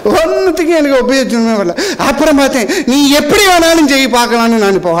 அல்லேலூயா. ஒன்றுத்துக்கு எனக்கு உபயோகமே வரல. அப்புறம் பார்த்தேன், நீ எப்படி வேணாலும் செய்ய பார்க்கலான்னு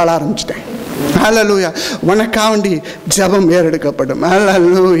நான் இப்போ வாழ ஆரம்பிச்சிட்டேன். அல்லேலூயா. உனக்காண்டி ஜெபம் ஏறெடுக்கப்படும்.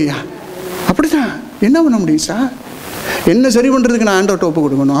 அல்லேலூயா. அப்படிதான். என்ன பண்ண முடியும் சார்? என்ன சரி பண்ணுறதுக்கு நான் ஆண்டவர்கிட்ட ஒப்பு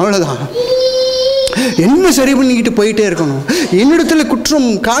கொடுக்கணும், அவ்வளோதான். என்ன சரி பண்ணிக்கிட்டு போயிட்டே இருக்கணும். என்னிடத்தில் குற்றம்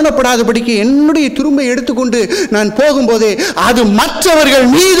காணப்படாதபடிக்கு என்னுடைய துரும்பை எடுத்துக்கொண்டு நான் போகும்போதே அது மற்றவர்கள்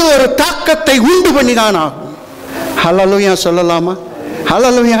மீது ஒரு தாக்கத்தை உண்டு பண்ணி தான் ஆகும். அல்லேலூயா சொல்லலாமா?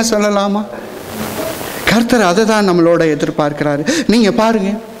 அல்லேலூயா சொல்லலாமா? கர்த்தர் அதை தான் நம்மளோட எதிர்பார்க்கிறாரு. நீங்கள்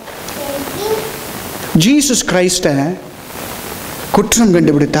பாருங்க, ஜீசஸ் கிரைஸ்டை குற்றம்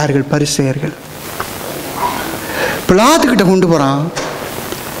கண்டுபிடித்தார்கள் பரிசேயர்கள். பிலாத்துக்கிட்ட கொண்டு போகிறான்.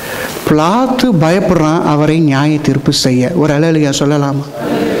 பிலாத்து பயப்படுறான் அவரை நியாய தீர்ப்பு செய்ய. ஒரு அல்லேலூயா சொல்லலாமா?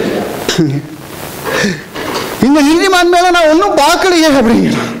 இந்த நீதிமான் மேலே நான் ஒன்றும் பார்க்கலையே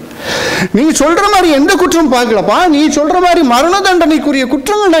அப்படிங்கிறான். நீ சொல்ற மாதிரி எந்த குற்றம் பார்க்கலப்பா, நீ சொல்ற மாதிரி மரண தண்டனைக்குரிய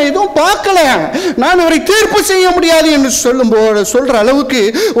குற்றங்கள் நான் எதுவும் பார்க்கல, நான் இவரை தீர்ப்பு செய்ய முடியாது என்று சொல்ற அளவுக்கு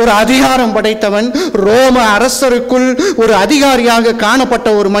ஒரு அதிகாரம் படைத்தவன், ரோம அரசருக்குள் ஒரு அதிகாரியாக காணப்பட்ட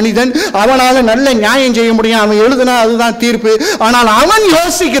ஒரு மனிதன். அவனால நல்ல நியாயம் செய்ய முடியும், அவன் எழுதுனா அதுதான் தீர்ப்பு. ஆனால் அவன்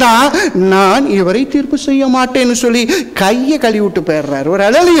யோசிக்கிறான், நான் இவரை தீர்ப்பு செய்ய மாட்டேன்னு சொல்லி கையை கழுவிட்டு போயிடுறாரு. ஒரு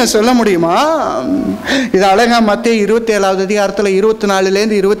அழலிய சொல்ல முடியுமா? இது அழகா மத்தேயு 27வது அதிகாரத்தில்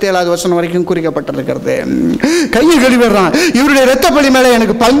 24லேருந்து 27வது வசனம் வரைக்கும் குறிக்கப்பட்டிருக்கிறது. கையை கழுவிடுறான், இவருடைய இரத்த பலி மேல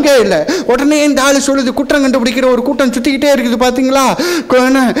எனக்கு பங்கே இல்லை. உடனே இந்த ஆளு சொல்லுது, குற்றம் கண்டுபிடிக்கிற ஒரு கூட்டம் சுத்திக்கிட்டே இருக்குது பாத்தீங்களா,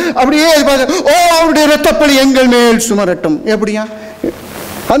 அப்படியே ஓ அவருடைய இரத்த பலி எங்கள் மேல் சுமரட்டும். எப்படியா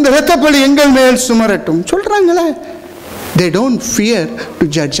அந்த இரத்த பலி எங்கள் மேல் சுமரட்டும் சொல்றாங்களே. They don't fear to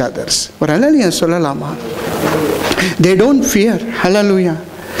judge others. ஒரு ஹல்லேலூயா சொல்லலாமா? They don't fear. ஹல்லேலூயா.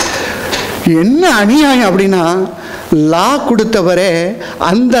 என்ன அநியாயம் அப்படின்னா, லா கொடுத்தவரே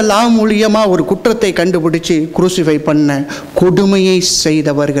அந்த லா மூலியமா ஒரு குற்றத்தை கண்டுபிடிச்சு குரூசிஃபை பண்ண கொடுமையை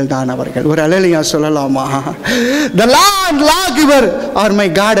செய்தவர்கள் தான் அவர்கள். ஒரு ஹல்லேலூயா சொல்லலாமா? The law and lawgiver are my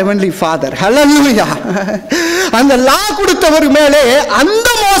God heavenly Father. ஹல்லேலூயா. அந்த லா கொடுத்தவர் மேலே அந்த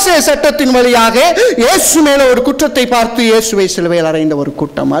மோசே சட்டத்தின் வழியாக இயேசு மேலே ஒரு குற்றத்தை பார்த்து இயேசுவை சிலுவையில் அறைந்த ஒரு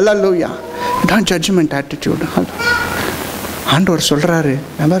கூட்டம். ஹல்லேலூயா. தான் ஜட்ஜ்மெண்ட் ஆட்டிடியூட். ஆண்டவர் சொல்றாரு,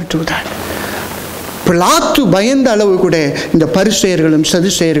 never do that. பிலாத்து பயந்த அளவு கூட இந்த பரிசேயர்களும்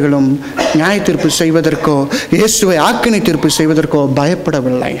சதுசேயர்களும் நியாய தீர்ப்பு செய்வதற்கோ இயேசுவை ஆக்கினை தீர்ப்பு செய்வதற்கோ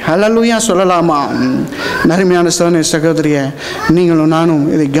பயப்படவில்லை. ஹல்லேலூயா சொல்லலாமா? அருமையான சகோதர சகோதரியே, நீங்களும் நானும்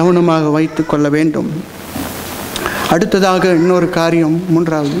இதை கவனமாக வைத்துக் கொள்ள வேண்டும். அடுத்ததாக இன்னொரு காரியம்,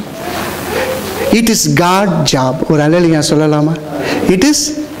 மூன்றாவது, இட் இஸ் காட் ஜாப். ஒரு ஹல்லேலூயா சொல்லலாமா? It is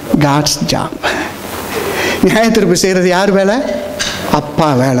God's job. நியாய தீர்ப்பு செய்யறது யார் வேலை? அப்பா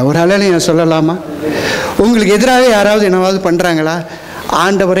வேலை. ஒரு ஹல்லேலூயா சொல்லலாமா? உங்களுக்கு எதிராக யாராவது என்னவாவது பண்றாங்களா?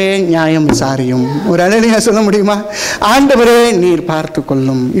 ஆண்டவரே நியாயம் விசாரியும். ஒரு ஹல்லேலூயா சொல்ல முடியுமா? ஆண்டவரே நீர் பார்த்து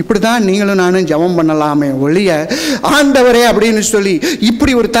கொள்ளும். இப்படிதான் நீங்களும் நானும் ஜெபம் பண்ணலாமே ஒழிய, ஆண்டவரே அப்படின்னு சொல்லி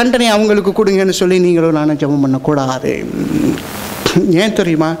இப்படி ஒரு தண்டனை அவங்களுக்கு கொடுங்கன்னு சொல்லி நீங்களும் நானும் ஜெபம் பண்ணக்கூடாது. ஏன்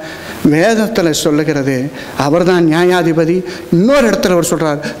தெரியுமா? வேதத்தில் சொல்லுகிறது அவர் தான் நியாயாதிபதி. இன்னொரு இடத்துல அவர்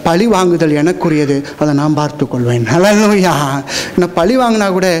சொல்றார், பழி வாங்குதல் எனக்குரியது, அதை நான் பார்த்து கொள்வேன். ஹல்லேலூயா. நான் பழி வாங்கினா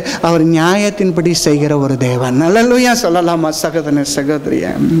கூட அவர் நியாயத்தின்படி செய்கிற ஒரு தேவன். ஹல்லேலூயா சொல்லலாமா சகோதர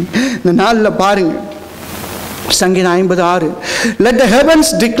சகோதரிய? இந்த நாளில் பாருங்க, சங்கீதம் 56, let the heavens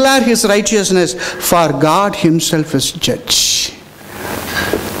declare his righteousness, for God himself is judge.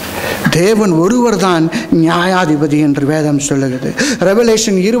 தேவன் ஒருவர் தான் நியாயாதிபதி என்று வேதம் சொல்லுகிறது.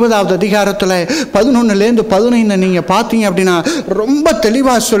 ரெவலேஷன் 20வது அதிகாரத்தில் 11லேருந்து 15 நீங்க பார்த்தீங்க அப்படின்னா ரொம்ப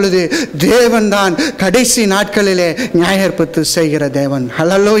தெளிவாக சொல்லுது, தேவன் தான் கடைசி நாட்களிலே நியாயத்தீர்ப்பு செய்கிற தேவன்.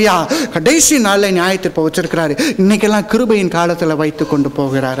 ஹல்லேலூயா. கடைசி நாளில் நியாயத்தீர்ப்பை வச்சிருக்கிறாரு. இன்னைக்கெல்லாம் கிருபையின் காலத்தில் வைத்து கொண்டு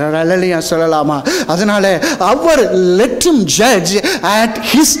போகிறார். ஹல்லேலூயா சொல்லலாமா? அதனால அவர் let him judge at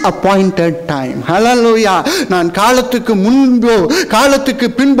his appointed time. ஹல்லேலூயா. நான் காலத்துக்கு முன்போ காலத்துக்கு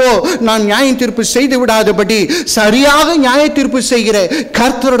பின்போ நான் நியாய தீர்ப்பு செய்து விடாதபடி சரியாக நியாய தீர்ப்பு செய்கிற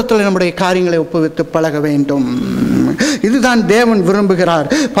கர்த்தரிடத்தில் நம்முடைய காரியங்களை ஒப்புவித்து பழக வேண்டும். இதுதான் தேவன் விரும்புகிறார்.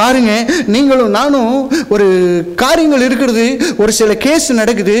 பாருங்க, நீங்களும் நானும் ஒரு காரியங்கள் இருக்கிறது, ஒரு சில கேஸ்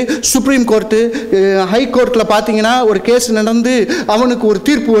நடக்குது. சுப்ரீம் கோர்ட்டு, ஹை கோர்ட்டில் பார்த்தீங்கன்னா ஒரு கேஸ் நடந்து அவனுக்கு ஒரு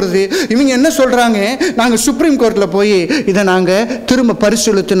தீர்ப்பு வருது. இவங்க என்ன சொல்றாங்க, நாங்கள் சுப்ரீம் கோர்ட்டில் போய் இதை நாங்கள் திரும்ப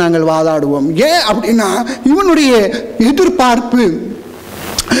பரிசீலித்து நாங்கள் வாதாடுவோம். ஏன் அப்படின்னா இவனுடைய எதிர்பார்ப்பு,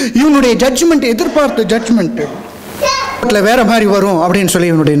 இவனுடைய ஜட்ஜ்மெண்ட், எதிர்பார்த்த ஜட்ஜ்மெண்ட் வேற மாதிரி வரும் அப்படின்னு சொல்லி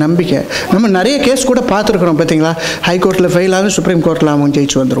இவனுடைய நம்பிக்கை. நம்ம நிறைய கேஸ் கூட பார்த்துருக்குறோம் பார்த்தீங்களா? ஹை கோர்ட்டில் ஃபெயில் ஆகும், சுப்ரீம் கோர்ட்டில் அவங்க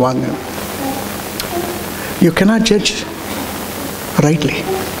ஜெயிச்சு வந்துடுவாங்க. You cannot judge rightly.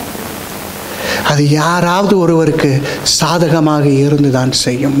 அது யாராவது ஒருவருக்கு சாதகமாக இருந்துதான்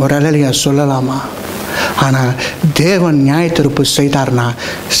செய்யும். ஒரு ஹல்லேலூயா சொல்லலாமா? ஆனால் தேவன் நியாயத்தீர்ப்பு செய்தார்னா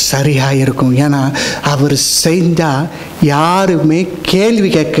சரியாக இருக்கும். ஏன்னா அவர் செஞ்சால் யாருமே கேள்வி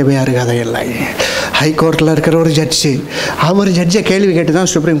கேட்கவே அருகதையில்லை. ஹைகோர்ட்டில் இருக்கிற ஒரு ஜட்ஜு, அவர் ஜட்ஜை கேள்வி கேட்டு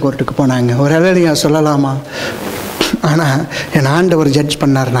தான் சுப்ரீம் கோர்ட்டுக்கு போனாங்க. ஒரு ஹல்லேலூயா சொல்லலாமா? ஆனால் என் ஆண்டவர் ஜட்ஜ்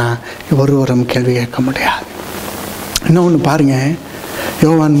பண்ணார்னா ஒருவரும் கேள்வி கேட்க முடியாது. இன்னொன்று பாருங்க,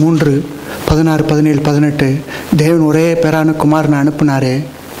 யோவான் 3:16, 17, 18, தேவன் ஒரே பேரான குமாரனை அனுப்புனாரு,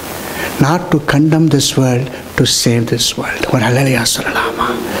 not to condemn this world, to save this world. ஒரு ஹல்லேலூயா சொல்லலாமா?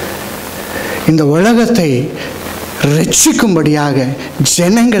 இந்த உலகத்தை ரட்சிக்கும்படியாக,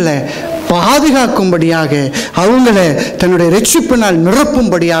 ஜனங்களை பாதுகாக்கும்படியாக, அவங்களை தன்னுடைய ரட்சிப்பினால்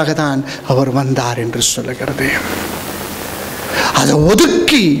நிரப்பும்படியாக தான் அவர் வந்தார் என்று சொல்லுகிறது. அதை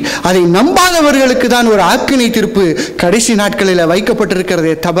ஒதுக்கி அதை நம்பாதவர்களுக்கு தான் ஒரு ஆக்கினை தீர்ப்பு கடைசி நாட்களில்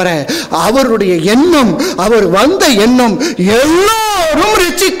வைக்கப்பட்டிருக்கிறதே தவிர அவருடைய எண்ணம், அவர் வந்த எண்ணம் எல்லாரும்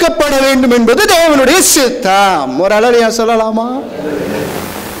ரட்சிக்கப்பட வேண்டும் என்பது தேவனுடைய சித்தம். ஒரு அலறியா சொல்லலாமா?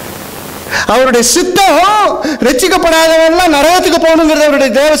 அவருடைய சித்தம் ரட்சிக்கப்படாதவெல்லாம் நரகத்துக்கு போகணுங்கிறது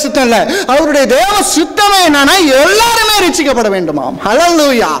அவருடைய தேவ சித்தம் இல்ல. அவருடைய தேவ சித்தமே என்னன்னா எல்லாருமே ரட்சிக்கப்பட வேண்டுமாம்.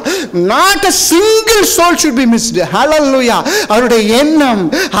 ஹல்லேலூயா. Not a single soul should be missed. ஹல்லேலூயா. அவருடைய எண்ணம்.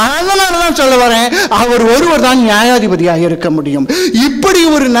 அதனாலதான் சொல்ல வரேன், அவர் ஒருவர் தான் நியாயாதிபதியாக இருக்க முடியும். இப்படி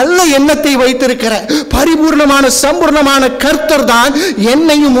ஒரு நல்ல எண்ணத்தை வைத்திருக்கிற பரிபூர்ணமான சம்பூர்ணமான கர்த்தர் தான்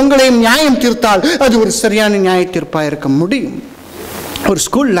என்னையும் உங்களையும் நியாயம் தீர்த்தால் அது ஒரு சரியான நியாய தீர்ப்பாக இருக்க முடியும். ஒரு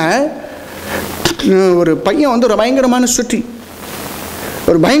ஸ்கூல்ல ஒரு பையன் வந்து ஒரு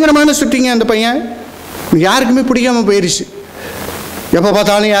பயங்கரமான சுட்டிங்க. அந்த பையன் யாருக்குமே பிடிக்காம போயிருச்சு. எப்போ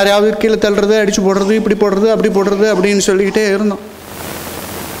பார்த்தாலும் யாரையாவது கீழே தள்ளுறது, அடிச்சு போடுறது, இப்படி போடுறது, அப்படி போடுறது அப்படின்னு சொல்லிக்கிட்டே இருந்தோம்.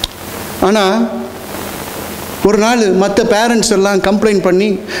 ஆனால் ஒரு நாள் மற்ற பேரண்ட்ஸ் எல்லாம் கம்ப்ளைண்ட் பண்ணி,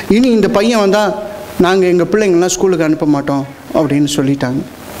 இனி இந்த பையன் வந்தால் நாங்கள் எங்கள் பிள்ளைங்கள்லாம் ஸ்கூலுக்கு அனுப்ப மாட்டோம் அப்படின்னு சொல்லிட்டாங்க.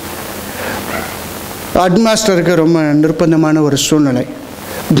 ஹெட்மாஸ்டருக்கு ரொம்ப நிர்பந்தமான ஒரு சூழ்நிலை.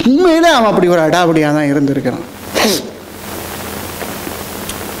 உண்மையிலே அவன் அப்படி ஒரு அடாவடியாக தான் இருந்திருக்கிறான்.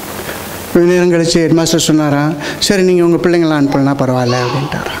 நேரம் கழிச்சு ஹெட்மாஸ்டர் சொன்னாராம், சரி நீங்கள் உங்கள் பிள்ளைங்களாம் அனுப்பலனா பரவாயில்ல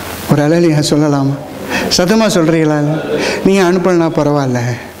அப்படின்ட்டாரான். ஒரு அலையிலையா சொல்லலாமா? சத்தமாக சொல்கிறீங்களா? நீங்கள் அனுப்பலனா பரவாயில்ல.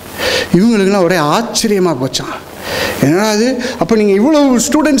 இவங்களுக்குலாம் ஒரே ஆச்சரியமாக போச்சான். என்னடா அது, அப்போ நீங்கள் இவ்வளோ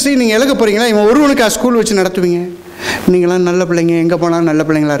ஸ்டூடெண்ட்ஸையும் நீங்கள் இழக்க போகிறீங்களா? இவன் ஒருவனுக்கு ஸ்கூல் வச்சு நடத்துவீங்க, நீங்களாம் நல்ல பிள்ளைங்க, எங்கே போனாலும் நல்ல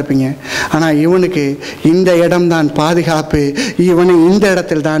பிள்ளைங்களா இருப்பீங்க. ஆனால் இவனுக்கு இந்த இடம் தான் பாதுகாப்பு, இவனை இந்த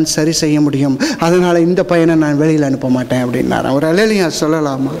இடத்தில் தான் சரி செய்ய முடியும், அதனால் இந்த பையனை நான் வெளியில் அனுப்ப மாட்டேன் அப்படின்னாரான். ஒரு அலையிலையா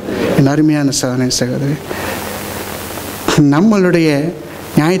சொல்லலாமா? என் அருமையான சகோதரி, நம்மளுடைய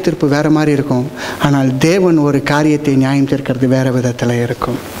நியாயத்தீர்ப்பு வேறு மாதிரி இருக்கும். ஆனால் தேவன் ஒரு காரியத்தை நியாயம் தீர்க்கிறது வேறு விதத்தில்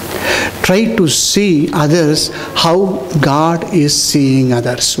இருக்கும். Try to see others how God is seeing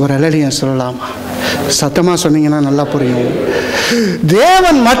others. ஒரு அலையிலையா சொல்லலாமா? சத்தமாக சொன்னீங்கன்னா நல்லா புரியும்.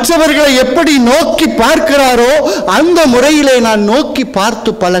 தேவன் மற்றவர்களை எப்படி நோக்கி பார்க்கிறாரோ அந்த முறையிலே நான் நோக்கி பார்த்து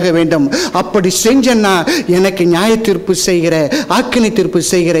பழக வேண்டும். அப்படி செஞ்சேன்னா எனக்கு நியாய தீர்ப்பு செய்கிற, ஆக்கினை தீர்ப்பு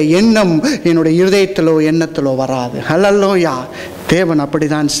செய்கிற எண்ணம் என்னுடைய இருதயத்திலோ எண்ணத்திலோ வராது. ஹல்லேலூயா. தேவன்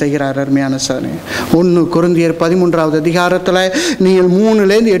அப்படிதான் செய்கிறார். அருமையான சார், 1 கொரிந்தியர் 13வது அதிகாரத்தில் நீங்கள்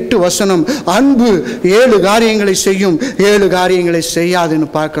 3-8 அன்பு 7 காரியங்களை செய்யும், 7 காரியங்களை செய்யாதுன்னு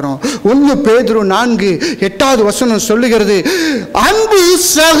பார்க்கிறோம். 1 பேதுரு 4:8 சொல்லுகிறது, அன்பு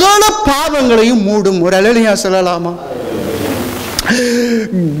சகல பாவங்களையும் மூடும். ஒரு அலையிலையா சொல்லலாமா?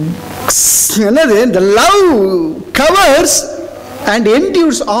 என்னது? The love covers and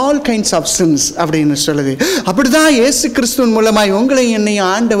endures all kinds of sins அப்படின்னு சொல்லுது. அப்படிதான் இயேசு கிறிஸ்துவின் மூலமாய் உங்களை என்னையும்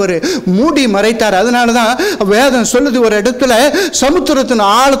ஆண்டவர் மூடி மறைத்தார். அதனால தான் வேதம் சொல்லுது, ஒரு இடத்துல சமுத்திரத்தின்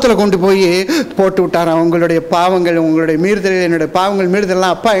ஆழத்தில் கொண்டு போய் போட்டு விட்டாராம். உங்களுடைய பாவங்கள், உங்களுடைய மீறுதல், என்னுடைய பாவங்கள்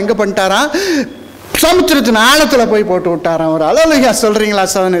மீறுதல்லாம் அப்பா எங்கே பண்ணிட்டாராம்? சமுத்திரத்தின் ஆழத்தில் போய் போட்டு விட்டாராம். ஒரு அலலுயா சொல்றீங்களா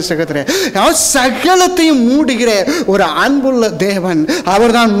சகோதரே? சகலத்தையும் மூடுகிற ஒரு அன்புள்ள தேவன்,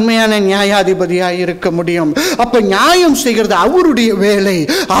 அவர் தான் உண்மையான நியாயாதிபதியாக இருக்க முடியும். அப்ப நியாயம் செய்கிறது அவருடைய வேலை.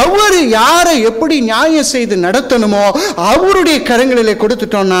 அவர் யாரை எப்படி நியாயம் செய்து நடத்தணுமோ அவருடைய கரங்களிலே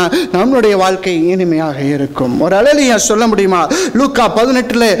கொடுத்துட்டோம்னா நம்மளுடைய வாழ்க்கை இனிமையாக இருக்கும். ஒரு அலலுயா சொல்ல முடியுமா? லூக்கா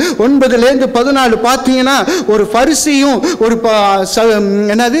 18:9-14 பார்த்தீங்கன்னா ஒரு பரிசேயும் ஒரு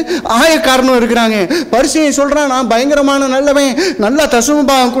ஆயக்காரனும் இருக்கிறாங்க. பரிசேயன் சொல்றான், நான் பயங்கரமான நல்லவன், நல்லா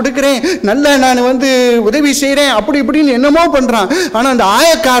தசமபாகம் கொடுக்கிறேன், நல்ல நான் உதவி செய்கிறேன், அப்படி இப்படின்னு என்னமோ பண்றான். ஆனா அந்த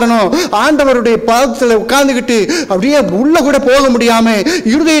ஆயக்காரனோ ஆண்டவருடைய பாதத்தில் உட்கார்ந்துக்கிட்டு அப்படியே உள்ள கூட போக முடியாம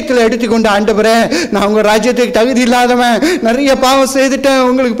இருதயத்தில் எடுத்துக்கொண்டு, ஆண்டவரே நான் உங்க ராஜ்யத்துக்கு தகுதி இல்லாதவன், நிறைய பாவம் செய்துட்டேன்,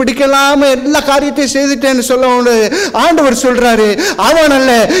 உங்களுக்கு பிடிக்கலாம எல்லா காரியத்தையும் செய்துட்டேன்னு சொல்ல ஆண்டவர் சொல்றாரு, அவன்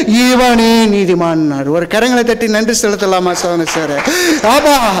அல்ல இவனே நீதிமான். ஒரு கரங்களை தட்டி நன்றி செலுத்தலாமா சார்?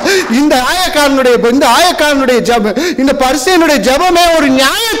 ஆமா, இந்த ஆயக்காரனுடைய ஜெபம், இந்த பரிசேயனுடைய ஜெபமே ஒரு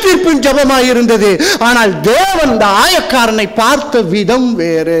நியாய தீர்ப்பின் ஜெபமாக இருந்தது. ஆனால் தேவன் இந்த ஆயக்காரனை பார்த்த விதம்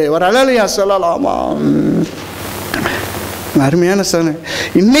வேறு. ஒரு அலலையா சொல்லலாமா? அருமையான சொன்ன,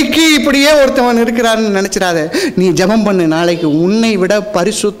 இன்னைக்கு இப்படியே ஒருத்தவன் இருக்கிறான்னு நினைச்சிடாத. நீ ஜெபம் பண்ணு, நாளைக்கு உன்னை விட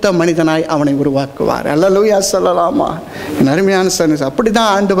பரிசுத்த மனிதனாய் அவனை உருவாக்குவார். அல்லேலூயா சொல்லலாமா? அருமையான சொன்ன,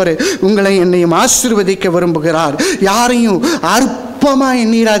 அப்படிதான் ஆண்டவர் உங்களை என்னையும் ஆசீர்வதிக்க விரும்புகிறார். யாரையும்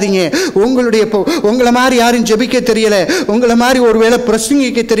எண்ணிடாதீங்க. உங்களை மாதிரி யாரும் ஜெபிக்க தெரியல, உங்களை மாதிரி ஒருவேளை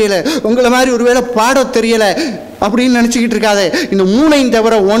பிரசங்கிக்க தெரியல, உங்களை மாதிரி ஒருவேளை பாட தெரியல அப்படின்னு நினைச்சுக்கிட்டு இருக்காத. இந்த 3ஐயும்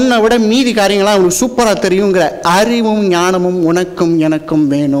தவிர 1 விட மீதி காரியங்களாம் உங்களுக்கு சூப்பரா தெரியுங்கிற அறிவும் ஞானமும் உனக்கும் எனக்கும்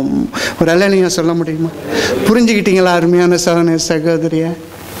வேணும். ஒரு அல்லையா சொல்ல முடியுமா? புரிஞ்சுக்கிட்டீங்களா அருமையான சகோதரிய?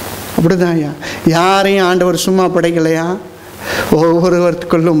 அப்படிதான் ஐயா, யாரையும் ஆண்டவர் சும்மா படைக்கலையா.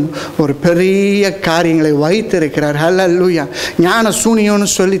 ஒவ்வொருவருக்குள்ளும் ஒரு பெரிய காரியங்களை வைத்திருக்கிறார். ஹல்லேலூயா. ஞான சூனியம்னு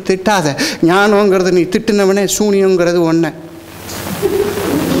சொல்லி திட்டாத. ஞானங்கிறது நீ திட்டுனவனே, சூனியங்கிறது ஒன்றை.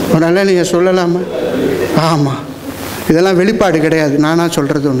 ஒரு நல்ல நீங்கள் சொல்லலாமா? ஆமாம், இதெல்லாம் வெளிப்பாடு கிடையாது, நானா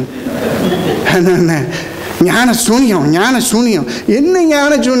சொல்கிறது ஒன்று. என்ன ஞான சூனியம்? ஞான சூனியம் என்ன?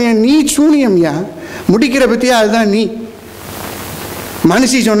 ஞான சூனியம்? நீ சூனியம்யா. முடிக்கிற பற்றியா அதுதான் நீ.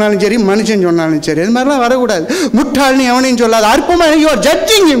 மனுஷி சொன்னாலும் சரி, மனுஷன் சொன்னாலும் சரி, இது மாதிரிலாம் வரக்கூடாது. முட்டாள்னு எவனையும் சொல்லாது. அற்பமாக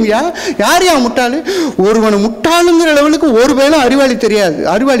ஜட்ஜிங். யார் முட்டாள்? ஒருவன் முட்டாளுங்கிற லெவலுக்கு ஒரு வேளும் அறிவாளி தெரியாது,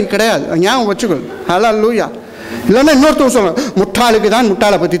 அறிவாளி கிடையாது. ஞாபகம் வச்சுக்கொள். ஹல்லேலூயா. இல்லைன்னா இன்னொருத்தவங்க சொல்லுவான், முட்டாளுக்கு தான்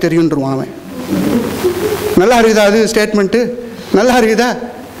முட்டாளை பற்றி தெரியுன்றான் அவன். நல்லா இருக்குதா அது ஸ்டேட்மெண்ட்டு? நல்லா இருக்குதா?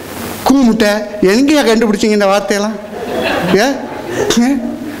 கூமுட்டை எங்கேயா கண்டுபிடிச்சிங்க இந்த வார்த்தையெல்லாம்?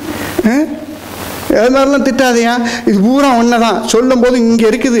 அது மாதிரிலாம் திட்டாதையா. இது பூரா ஒன்று தான். சொல்லும் போது இங்கே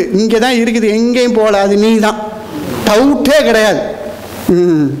இருக்குது, இங்கே தான் இருக்குது, எங்கேயும் போகல, அது நீ தான், டவுட்டே கிடையாது.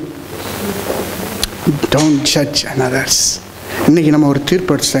 Don't judge another's. இன்னைக்கு நம்ம ஒரு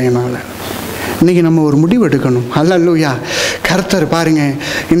தீர்ப்பு செய்யணும், இன்னைக்கு நம்ம ஒரு முடிவு எடுக்கணும். ஹல்லேலூயா. கர்த்தர் பாருங்க,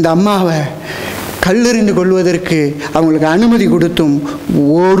 இந்த அம்மாவை கல்லெறிந்து கொள்வதற்கு அவங்களுக்கு அனுமதி கொடுத்தும்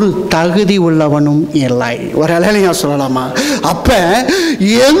ஒரு தகுதி உள்ளவனும் இல்லை. ஒரு அலையா சொல்லலாமா? அப்ப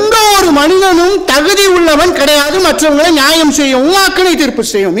எந்த ஒரு மனிதனும் தகுதி உள்ளவன் கிடையாது மற்றவங்களை நியாயம் செய்யும், வாக்கினை தீர்ப்பு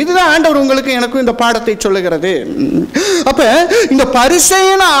செய்யும். இதுதான் ஆண்டவர் உங்களுக்கு எனக்கும் இந்த பாடத்தை சொல்லுகிறது. அப்ப இந்த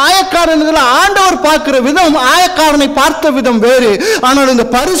பரிசேயன ஆயக்காரன்களை ஆண்டவர் பார்க்கிற விதம், ஆயக்காரனை பார்த்த விதம் வேறு. ஆனால் இந்த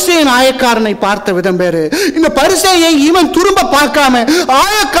பரிசேயன் ஆயக்காரனை பார்த்த விதம் வேறு. இந்த பரிசேயை இவன் துரும்ப பார்க்காம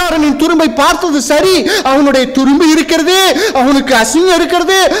ஆயக்காரனின் துரும்பை பார்த்தது சரி. அவனுடைய துரும்பு இருக்கிறது, அவனுக்கு அசிங்கம்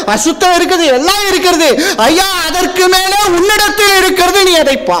இருக்கிறது, அசுத்தம் இருக்கிறது, எல்லாம் இருக்கிறது. ஐயா, அதற்கு மேல உன்னிடத்தில் இருக்கிறது, நீ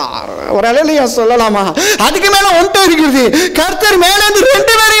அதை பார். ஒரு அலையா சொல்லலாமா? அதுக்கு மேல ஒன்றை இருக்கிறது. கர்த்தர் மேல இருந்து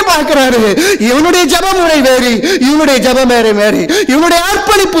ரெண்டு பேரையும் பார்க்கிறாரு. இவனுடைய ஜபம் முறை வேறு, இவனுடைய ஜபம் வேறு வேறு, இவனுடைய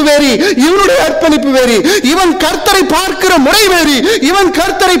அர்ப்பணிப்பு வேறு, இவனுடைய அர்ப்பணிப்பு வேறு, இவன் கர்த்தரை பார்க்கிற முறை வேறு, இவன்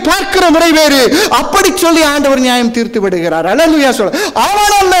கர்த்தரை பார்க்கிற முறை வேறு. அப்படி சொல்லி ஆண்டவர் நியாயம் தீர்த்து விடுகிறார். அல்லேலூயா சொல்ல.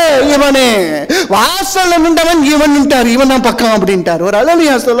 அவன் அல்ல இவனே, வாசல்ல நின்றவன் இவன் நின்றார், இவன் தான் பக்கம் அப்படின்ட்டார். ஒரு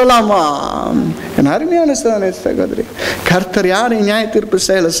அல்லேலூயா சொல்லலாமா? என் அருமையான சகோதரி, கர்த்தர் யாரையும் நியாய தீர்ப்பு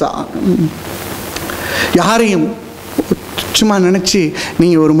செய்யலசா. யாரையும் சும்மா நினைச்சு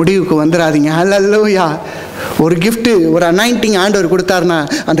நீங்க ஒரு முடிவுக்கு வந்துடாதீங்க. அல்லேலூயா. ஒரு gift, ஒரு அனாயிண்டிங் ஆண்டவர் கொடுத்தாருன்னா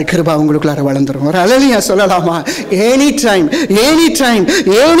அந்த கிருபை உங்களுக்குள்ளார வளர்ந்துரும். ஒரு அல்லேலூயா சொல்லலாமா? Any time,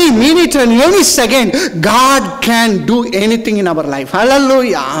 any minute and any second God can do anything in our life.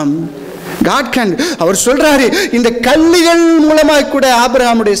 Hallelujah. God can. அவர் சொல்றாரு, இந்த கல்லுகள் மூலமாக கூட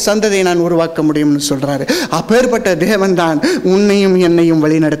ஆபிரகாமுடைய சந்ததியை நான் உருவாக்க முடியும்னு சொல்றாரு. அப்பேற்பட்ட தேவன் தான் உன்னையும் என்னையும்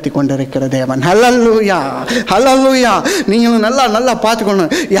வழி நடத்தி கொண்டிருக்கிற தேவன். ஹல்லேலூயா, ஹல்லேலூயா. நீங்களும் நல்லா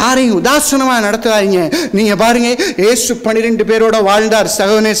பார்த்துக்கணும். யாரையும் உதாசனமா நடத்தாதீங்க. நீங்க பாருங்க, இயேசு 12 பேரோட வாழ்ந்தார்.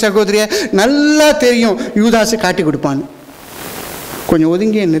 சகோதரிய நல்லா தெரியும், யூதாசு காட்டி கொடுப்பான்னு. கொஞ்சம்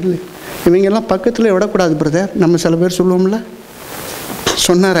ஒதுங்கியே நில்லு, இவங்க எல்லாம் பக்கத்துல விடக்கூடாது பிரதர். நம்ம சில பேர் சொல்லுவோம்ல,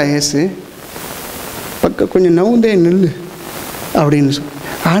 சொன்னாரா இயேசு? கொஞ்சம் நவுந்தே நில்லு அப்படின்னு சொல்லி.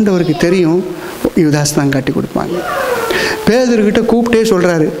 ஆண்டவருக்கு தெரியும் யூதாஸ் தான் காட்டி கொடுப்பாங்க. பேதுருக்கிட்ட கூப்பிட்டே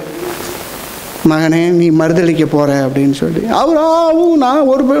சொல்றாரு, மகனே நீ மறுதளிக்க போற அப்படின்னு சொல்லி. அவராவும்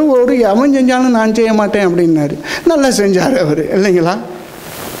நான் ஒரு அவன் செஞ்சாலும் நான் செய்ய மாட்டேன் அப்படின்னாரு. நல்லா செஞ்சாரு அவர், இல்லைங்களா?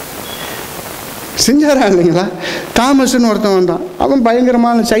 செஞ்சாரா இல்லைங்களா? தாமஸ்ன்னு ஒருத்தன் வந்தான். அவன்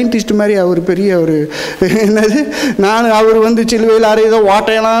பயங்கரமான சயின்டிஸ்ட் மாதிரி. அவர் பெரிய ஒரு என்னது, அவர் சிலுவையில் ஏதோ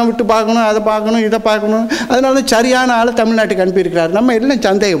ஓட்டையெல்லாம் விட்டு பார்க்கணும், அதை பார்க்கணும், இதை பார்க்கணும். அதனால சரியான ஆளை தமிழ்நாட்டுக்கு அனுப்பியிருக்கிறார். நம்ம எல்லாம்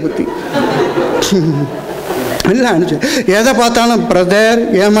சந்தேக புத்தி எல்லாம் அனுப்பிச்சு. எதை பார்த்தாலும் பிரதர்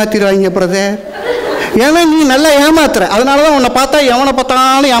ஏமாத்திடுவாங்க பிரதர். ஏன்னா நீ நல்லா ஏமாத்துற, அதனால தான் உன்னை பார்த்தா எவனை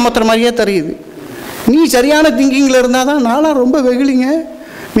பார்த்தாலும் ஏமாத்துற மாதிரியே தெரியுது. நீ சரியான திங்கிங்கில் இருந்தால் தான். நானும் ரொம்ப வெகுளிங்க,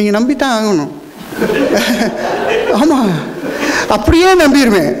 நீங்கள் நம்பித்தான் ஆகணும். ஆமாம், அப்படியே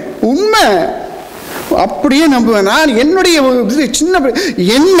நம்பிடுவேன். உண்மை, அப்படியே நம்புவேன். நான் என்னுடைய சின்ன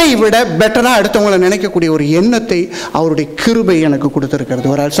என்னை விட பெட்டராக அடுத்தவங்களை நினைக்கக்கூடிய ஒரு எண்ணத்தை அவருடைய கிருபை எனக்கு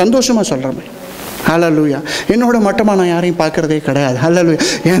கொடுத்துருக்கிறது. ஒரு சந்தோஷமாக சொல்கிறேன். ஹல்லேலூயா. என்னோட மட்டமாக நான் யாரையும் பார்க்கறதே கிடையாது. ஹல்லேலூயா.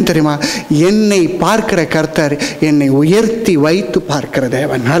 ஏன் தெரியுமா? என்னை பார்க்கிற கர்த்தர் என்னை உயர்த்தி வைத்து பார்க்கிற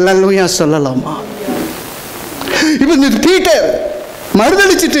தேவன். ஹல்லேலூயா சொல்லலாமா? இப்போ இந்த பீட்டர்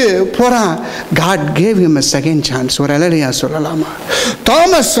மறுதளிச்சுட்டு போறான். God gave him a second chance. ஒரு அல்லேலூயா சொல்லலாமா?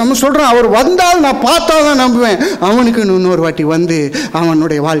 தாமஸ் சொல்றான், அவர் வந்தால் நான் பார்த்தாதான் நம்புவேன். அவனுக்கு இன்னொரு வாட்டி வந்து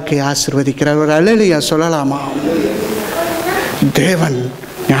அவனுடைய வாழ்க்கையை ஆசீர்வதிக்கிறார். ஒரு அல்லேலூயா சொல்லலாமா? தேவன்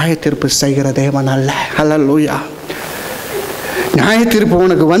நியாய தீர்ப்பு செய்கிற தேவன் அல்ல. அல்லேலூயா. நியாய தீர்ப்பு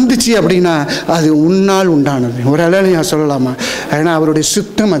உனக்கு வந்துச்சு அப்படின்னா அது உன்னால் உண்டானது. ஒரு அல்லேலூயா சொல்லலாமா? ஏன்னா அவருடைய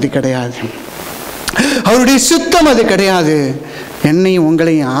சுத்தம் அது கிடையாது, அவருடைய சுத்தம் அது கிடையாது. என்னையும்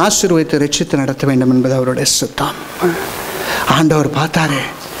உங்களையும் ஆசீர்வதித்து ரட்சித்து நடத்த வேண்டும் என்பது அவருடைய சித்தம். ஆண்டவர் பார்த்தாரு,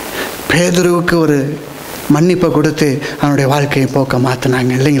 பேதுருவுக்கு ஒரு மன்னிப்பை கொடுத்து அவனுடைய வாழ்க்கையை போக்க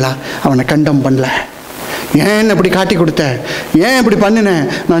மாற்றினாங்க இல்லைங்களா? அவனை கண்டம் பண்ணல. ஏன் இப்படி காட்டி கொடுத்த, ஏன் இப்படி பண்ணினேன்,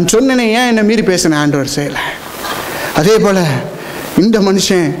 நான் சொன்னேனே, ஏன் என்னை மீறி பேசினேன், ஆண்டவர் செய்யலை. அதே போல் இந்த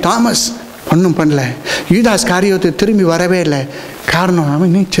மனுஷன் தாமஸ் ஒன்றும் பண்ணல. யூதாஸ் காரியோத்து திரும்பி வரவே இல்லை. காரணம்,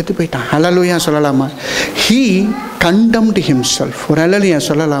 அவன் செத்து போயிட்டான். ஹல்லேலூயா சொல்லலாமா? He condemned himself. ஒரு ஹல்லேலூயா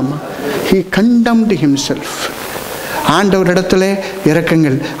சொல்லலாமா? He condemned himself. ஆண்டவரிடத்துல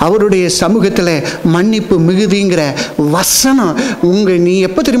இரக்கங்கள், அவருடைய சமூகத்தில் மன்னிப்பு மிகுதிங்கிற வசனம் நீ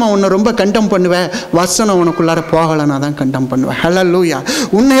எப்போ தெரியுமா உன்னை ரொம்ப கண்டம் பண்ணுவ? வசனம் உனக்குள்ளார போகலைன்னா தான் கண்டம் பண்ணுவேன். ஹல்லேலூயா.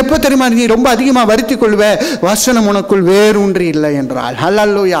 உன்னை எப்போ தெரியுமா நீ ரொம்ப அதிகமாக வருத்தி கொள்வ? வசனம் உனக்குள் வேறூன்றி இல்லை என்றால்.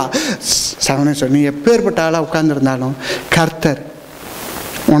 ஹல்லேலூயா. சவனை சொல்லி நீ எப்பேற்பட்ட ஆளாக உட்கார்ந்துருந்தாலும் கர்த்தர்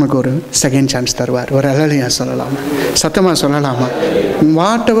உனக்கு ஒரு செகண்ட் சான்ஸ் தருவார். ஒரு ஹல்லேலூயா சொல்லலாமா? சத்தமாக சொல்லலாமா?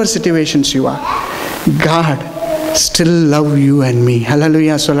 What ever situations you are, God still love you and me.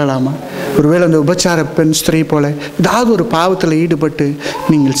 ஹல்லேலூயா சொல்லலாமா? ஒருவேளை அந்த உபச்சார பெண் ஸ்திரீ போல ஏதாவது ஒரு பாவத்தில் ஈடுபட்டு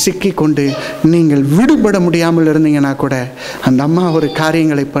நீங்கள் சிக்கி கொண்டு நீங்கள் விடுபட முடியாமல் இருந்தீங்கன்னா கூட அந்த அம்மா ஒரு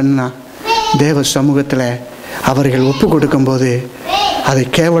காரியங்களை பண்ணால் தேவ சமூகத்தில் அவர்கள் ஒப்பு கொடுக்கும்போது அதை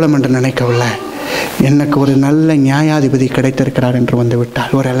கேவலம் என்று நினைக்கவில்லை, எனக்கு ஒரு நல்ல நியாயாதிபதி கிடைத்திருக்கிறார் என்று வந்து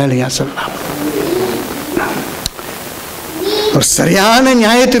விட்டால். ஒரு ஹல்லேலூயா சொல்லலாம். ஒரு சரியான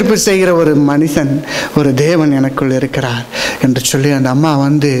நியாய தீர்ப்பு செய்கிற ஒரு மனுஷன், ஒரு தேவன் எனக்குள் இருக்கிறார் என்று சொல்லி அந்த அம்மா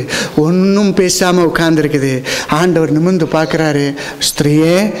வந்து ஒன்றும் பேசாமல் உட்கார்ந்துருக்குது. ஆண்டவர் நிமிர்ந்து பார்க்குறாரு,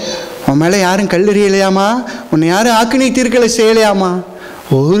 ஸ்திரீயே உன் மேலே யாரும் கல்லெறியலையாமா, உன்னை யாரும் ஆக்கினை தீர்க்கலை செய்யலையாமா?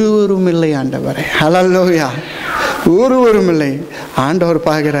 ஒருவரும் இல்லை ஆண்டவரே. ஹல்லேலூயா. ஒருவரும் இல்லை. ஆண்டவர்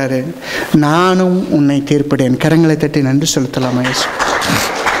பார்க்குறாரு, நானும் உன்னை தீர்ப்பிடேன். கரங்களை தட்டி நன்றி செலுத்தலாமா?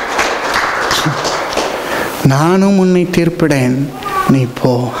 நானும் உன்னை தீர்ப்பிடேன், நீ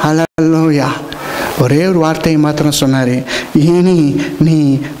போ. ஹல்லேலூயா. ஒரே ஒரு வார்த்தையை மாத்திரம் சொன்னார், இனி நீ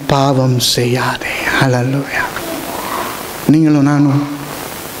பாவம் செய்யாதே. ஹல்லேலூயா. நீங்களும் நானும்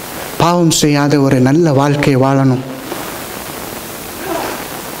பாவம் செய்யாத ஒரு நல்ல வாழ்க்கை வாழணும்.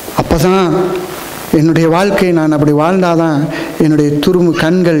 அப்போ தான் என்னுடைய வாழ்க்கை, நான் அப்படி வாழ்ந்தாதான் என்னுடைய துரும்பு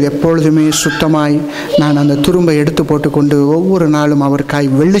கண்கள் எப்பொழுதுமே சுத்தமாய் நான் அந்த துரும்பை எடுத்து போட்டுக்கொண்டு ஒவ்வொரு நாளும்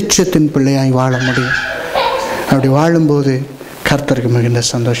அவருக்காய் வெளிச்சத்தின் பிள்ளையாய் வாழ முடியும். அப்படி வாழும்போது கர்த்தருக்கு மிகுந்த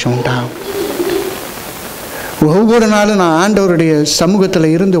சந்தோஷம் உண்டாகும். ஒவ்வொரு நாளும் நான் ஆண்டவருடைய சமூகத்தில்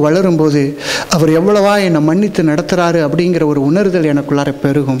இருந்து வளரும்போது அவர் எவ்வளவா என்னை மன்னித்து நடத்துகிறாரு அப்படிங்கிற ஒரு உணர்தல் எனக்குள்ளார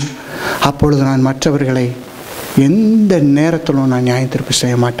பெருகும். அப்பொழுது நான் மற்றவர்களை எந்த நேரத்திலும் நான் நியாய தீர்ப்பு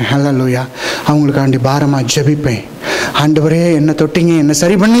செய்ய மாட்டேன். ஹல்லேலூயா. அவங்களுக்காண்டி பாரமாக ஜெபிப்பேன். ஆண்டவரே என்னை தொட்டிங்க, என்னை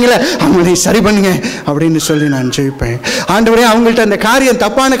சரி பண்ணுங்களே, அவங்களை சரி பண்ணுங்க அப்படின்னு சொல்லி நான் ஜெபிப்பேன். ஆண்டவரே அவங்கள்ட்ட அந்த காரியம்,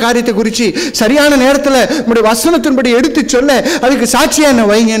 தப்பான காரியத்தை குறித்து சரியான நேரத்தில் உங்களுடைய வசனத்தின்படி எடுத்து சொல்ல அதுக்கு சாட்சியாக என்னை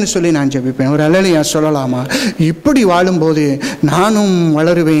வைங்கன்னு சொல்லி நான் ஜெபிப்பேன். ஒரு ஹல்லேலூயா சொல்லலாமா? இப்படி வாழும்போது நானும்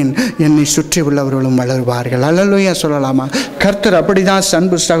வளருவேன், என்னை சுற்றி உள்ளவர்களும் வளருவார்கள். ஹல்லேலூயா சொல்லலாமா? கர்த்தர் அப்படிதான்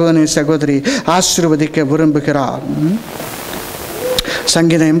அன்பு சகோதரி சகோதரி ஆசீர்வதிக்க விரும்புகிறார்.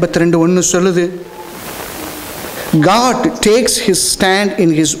 சங்கீதம் 82:1 சொல்லுது, God takes his stand in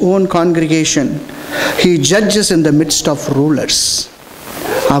his own congregation. He judges in the midst of rulers.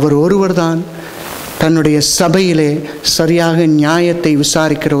 அவர் ஒருவர் தான் தன்னுடைய சபையிலே சரியாக நியாயத்தை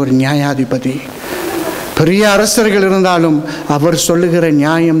விசாரிக்கிற ஒரு நியாயாதிபதி. பெரிய அரசர்கள் இருந்தாலும் அவர் சொல்லுகிற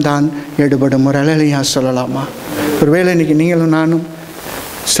நியாயம்தான் எடுபடும். ஒரு ஹல்லேலூயா சொல்லலாமா? ஒருவேளை இன்னைக்கு நீங்களும் நானும்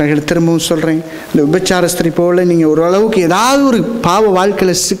திரும்பவும் சொல்கிறேன், இந்த விபச்சார ஸ்திரீ போல் நீங்கள் ஓரளவுக்கு ஏதாவது ஒரு பாவ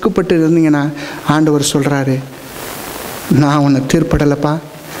வாழ்க்கையில் சிக்கப்பட்டு இருந்தீங்கன்னா ஆண்டவர் சொல்கிறாரு, நான் உன்னை தீர்ப்படலைப்பா,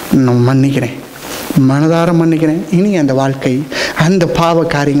 நான் மன்னிக்கிறேன், மனதார மன்னிக்கிறேன். இனி அந்த வாழ்க்கை அந்த பாவ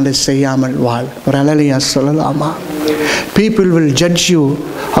காரியங்களை செய்யாமல் வாழ். ஒரு ஹல்லேலூயா சொல்லலாமா? People will judge you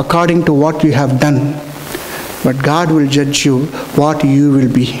according to what you have done, but God will judge you what you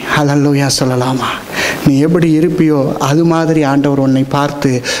will be. ஹல்லேலூயா சொல்லலாமா? நீ எப்படி இருப்பியோ அது மாதிரி ஆண்டவர் உன்னை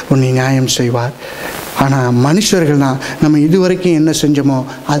பார்த்து உன்னை நியாயம் செய்வார். ஆனால் மனுஷர்கள்னா நம்ம இதுவரைக்கும் என்ன செஞ்சோமோ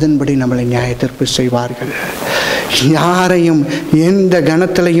அதன்படி நம்மளை நியாய தீர்ப்பு செய்வார்கள். யாரையும் எந்த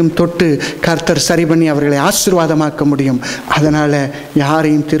கணத்திலையும் தொட்டு கர்த்தர் சரி பண்ணி அவர்களை ஆசீர்வாதமாக்க முடியும். அதனால்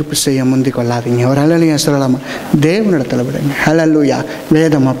யாரையும் தீர்ப்பு செய்ய முந்தி கொள்ளாதீங்க. ஒரு ஹல்லேலூயா சொல்லலாமா? தேவனிடத்தில் விடுங்க. ஹல்லேலூயா.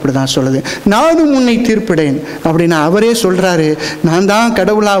 வேதம் அப்படி தான் சொல்லுது, நானும் உன்னை தீர்ப்பிடேன் அப்படின்னு அவரே சொல்கிறாரு. நான் தான்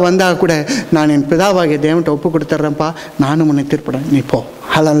கடவுளாக வந்தால் கூட நான் என் பிதாவாகிய தேவன்கிட்ட ஒப்பு கொடுத்துட்றேன்ப்பா, நானும் உன்னை தீர்ப்பிடேன், நீ போ.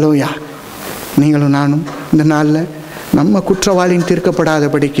 ஹல்லேலூயா. நீங்களும் நானும் இந்த நாளில் நம்ம குற்றவாளின்னு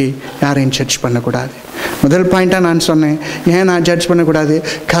தீர்க்கப்படாதபடிக்கு யாரையும் ஜட்ஜ் பண்ணக்கூடாது. முதல் பாயிண்ட்டாக நான் சொன்னேன், ஏன் நான் ஜட்ஜ் பண்ணக்கூடாது?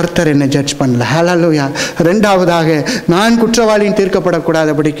 கர்த்தர் என்னை ஜட்ஜ் பண்ணல. ஹல்லேலூயா. ரெண்டாவதாக, நான் குற்றவாளின்னு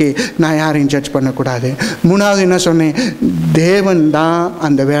தீர்க்கப்படக்கூடாதபடிக்கு நான் யாரையும் ஜட்ஜ் பண்ணக்கூடாது. மூணாவது என்ன சொன்னேன்? தேவன் தான்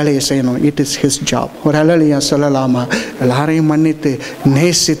அந்த வேலையை செய்யணும். It is his job. ஒரு ஹல்லேலூயா சொல்லலாமா? எல்லாரையும் மன்னித்து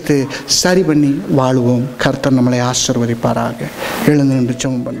நேசித்து சரி பண்ணி வாழுவோம். கர்த்தர் நம்மளை ஆசீர்வதிப்பாராக. எழுந்து நின்று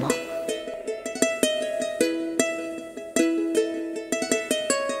ஜெபம் பண்ணலாம்.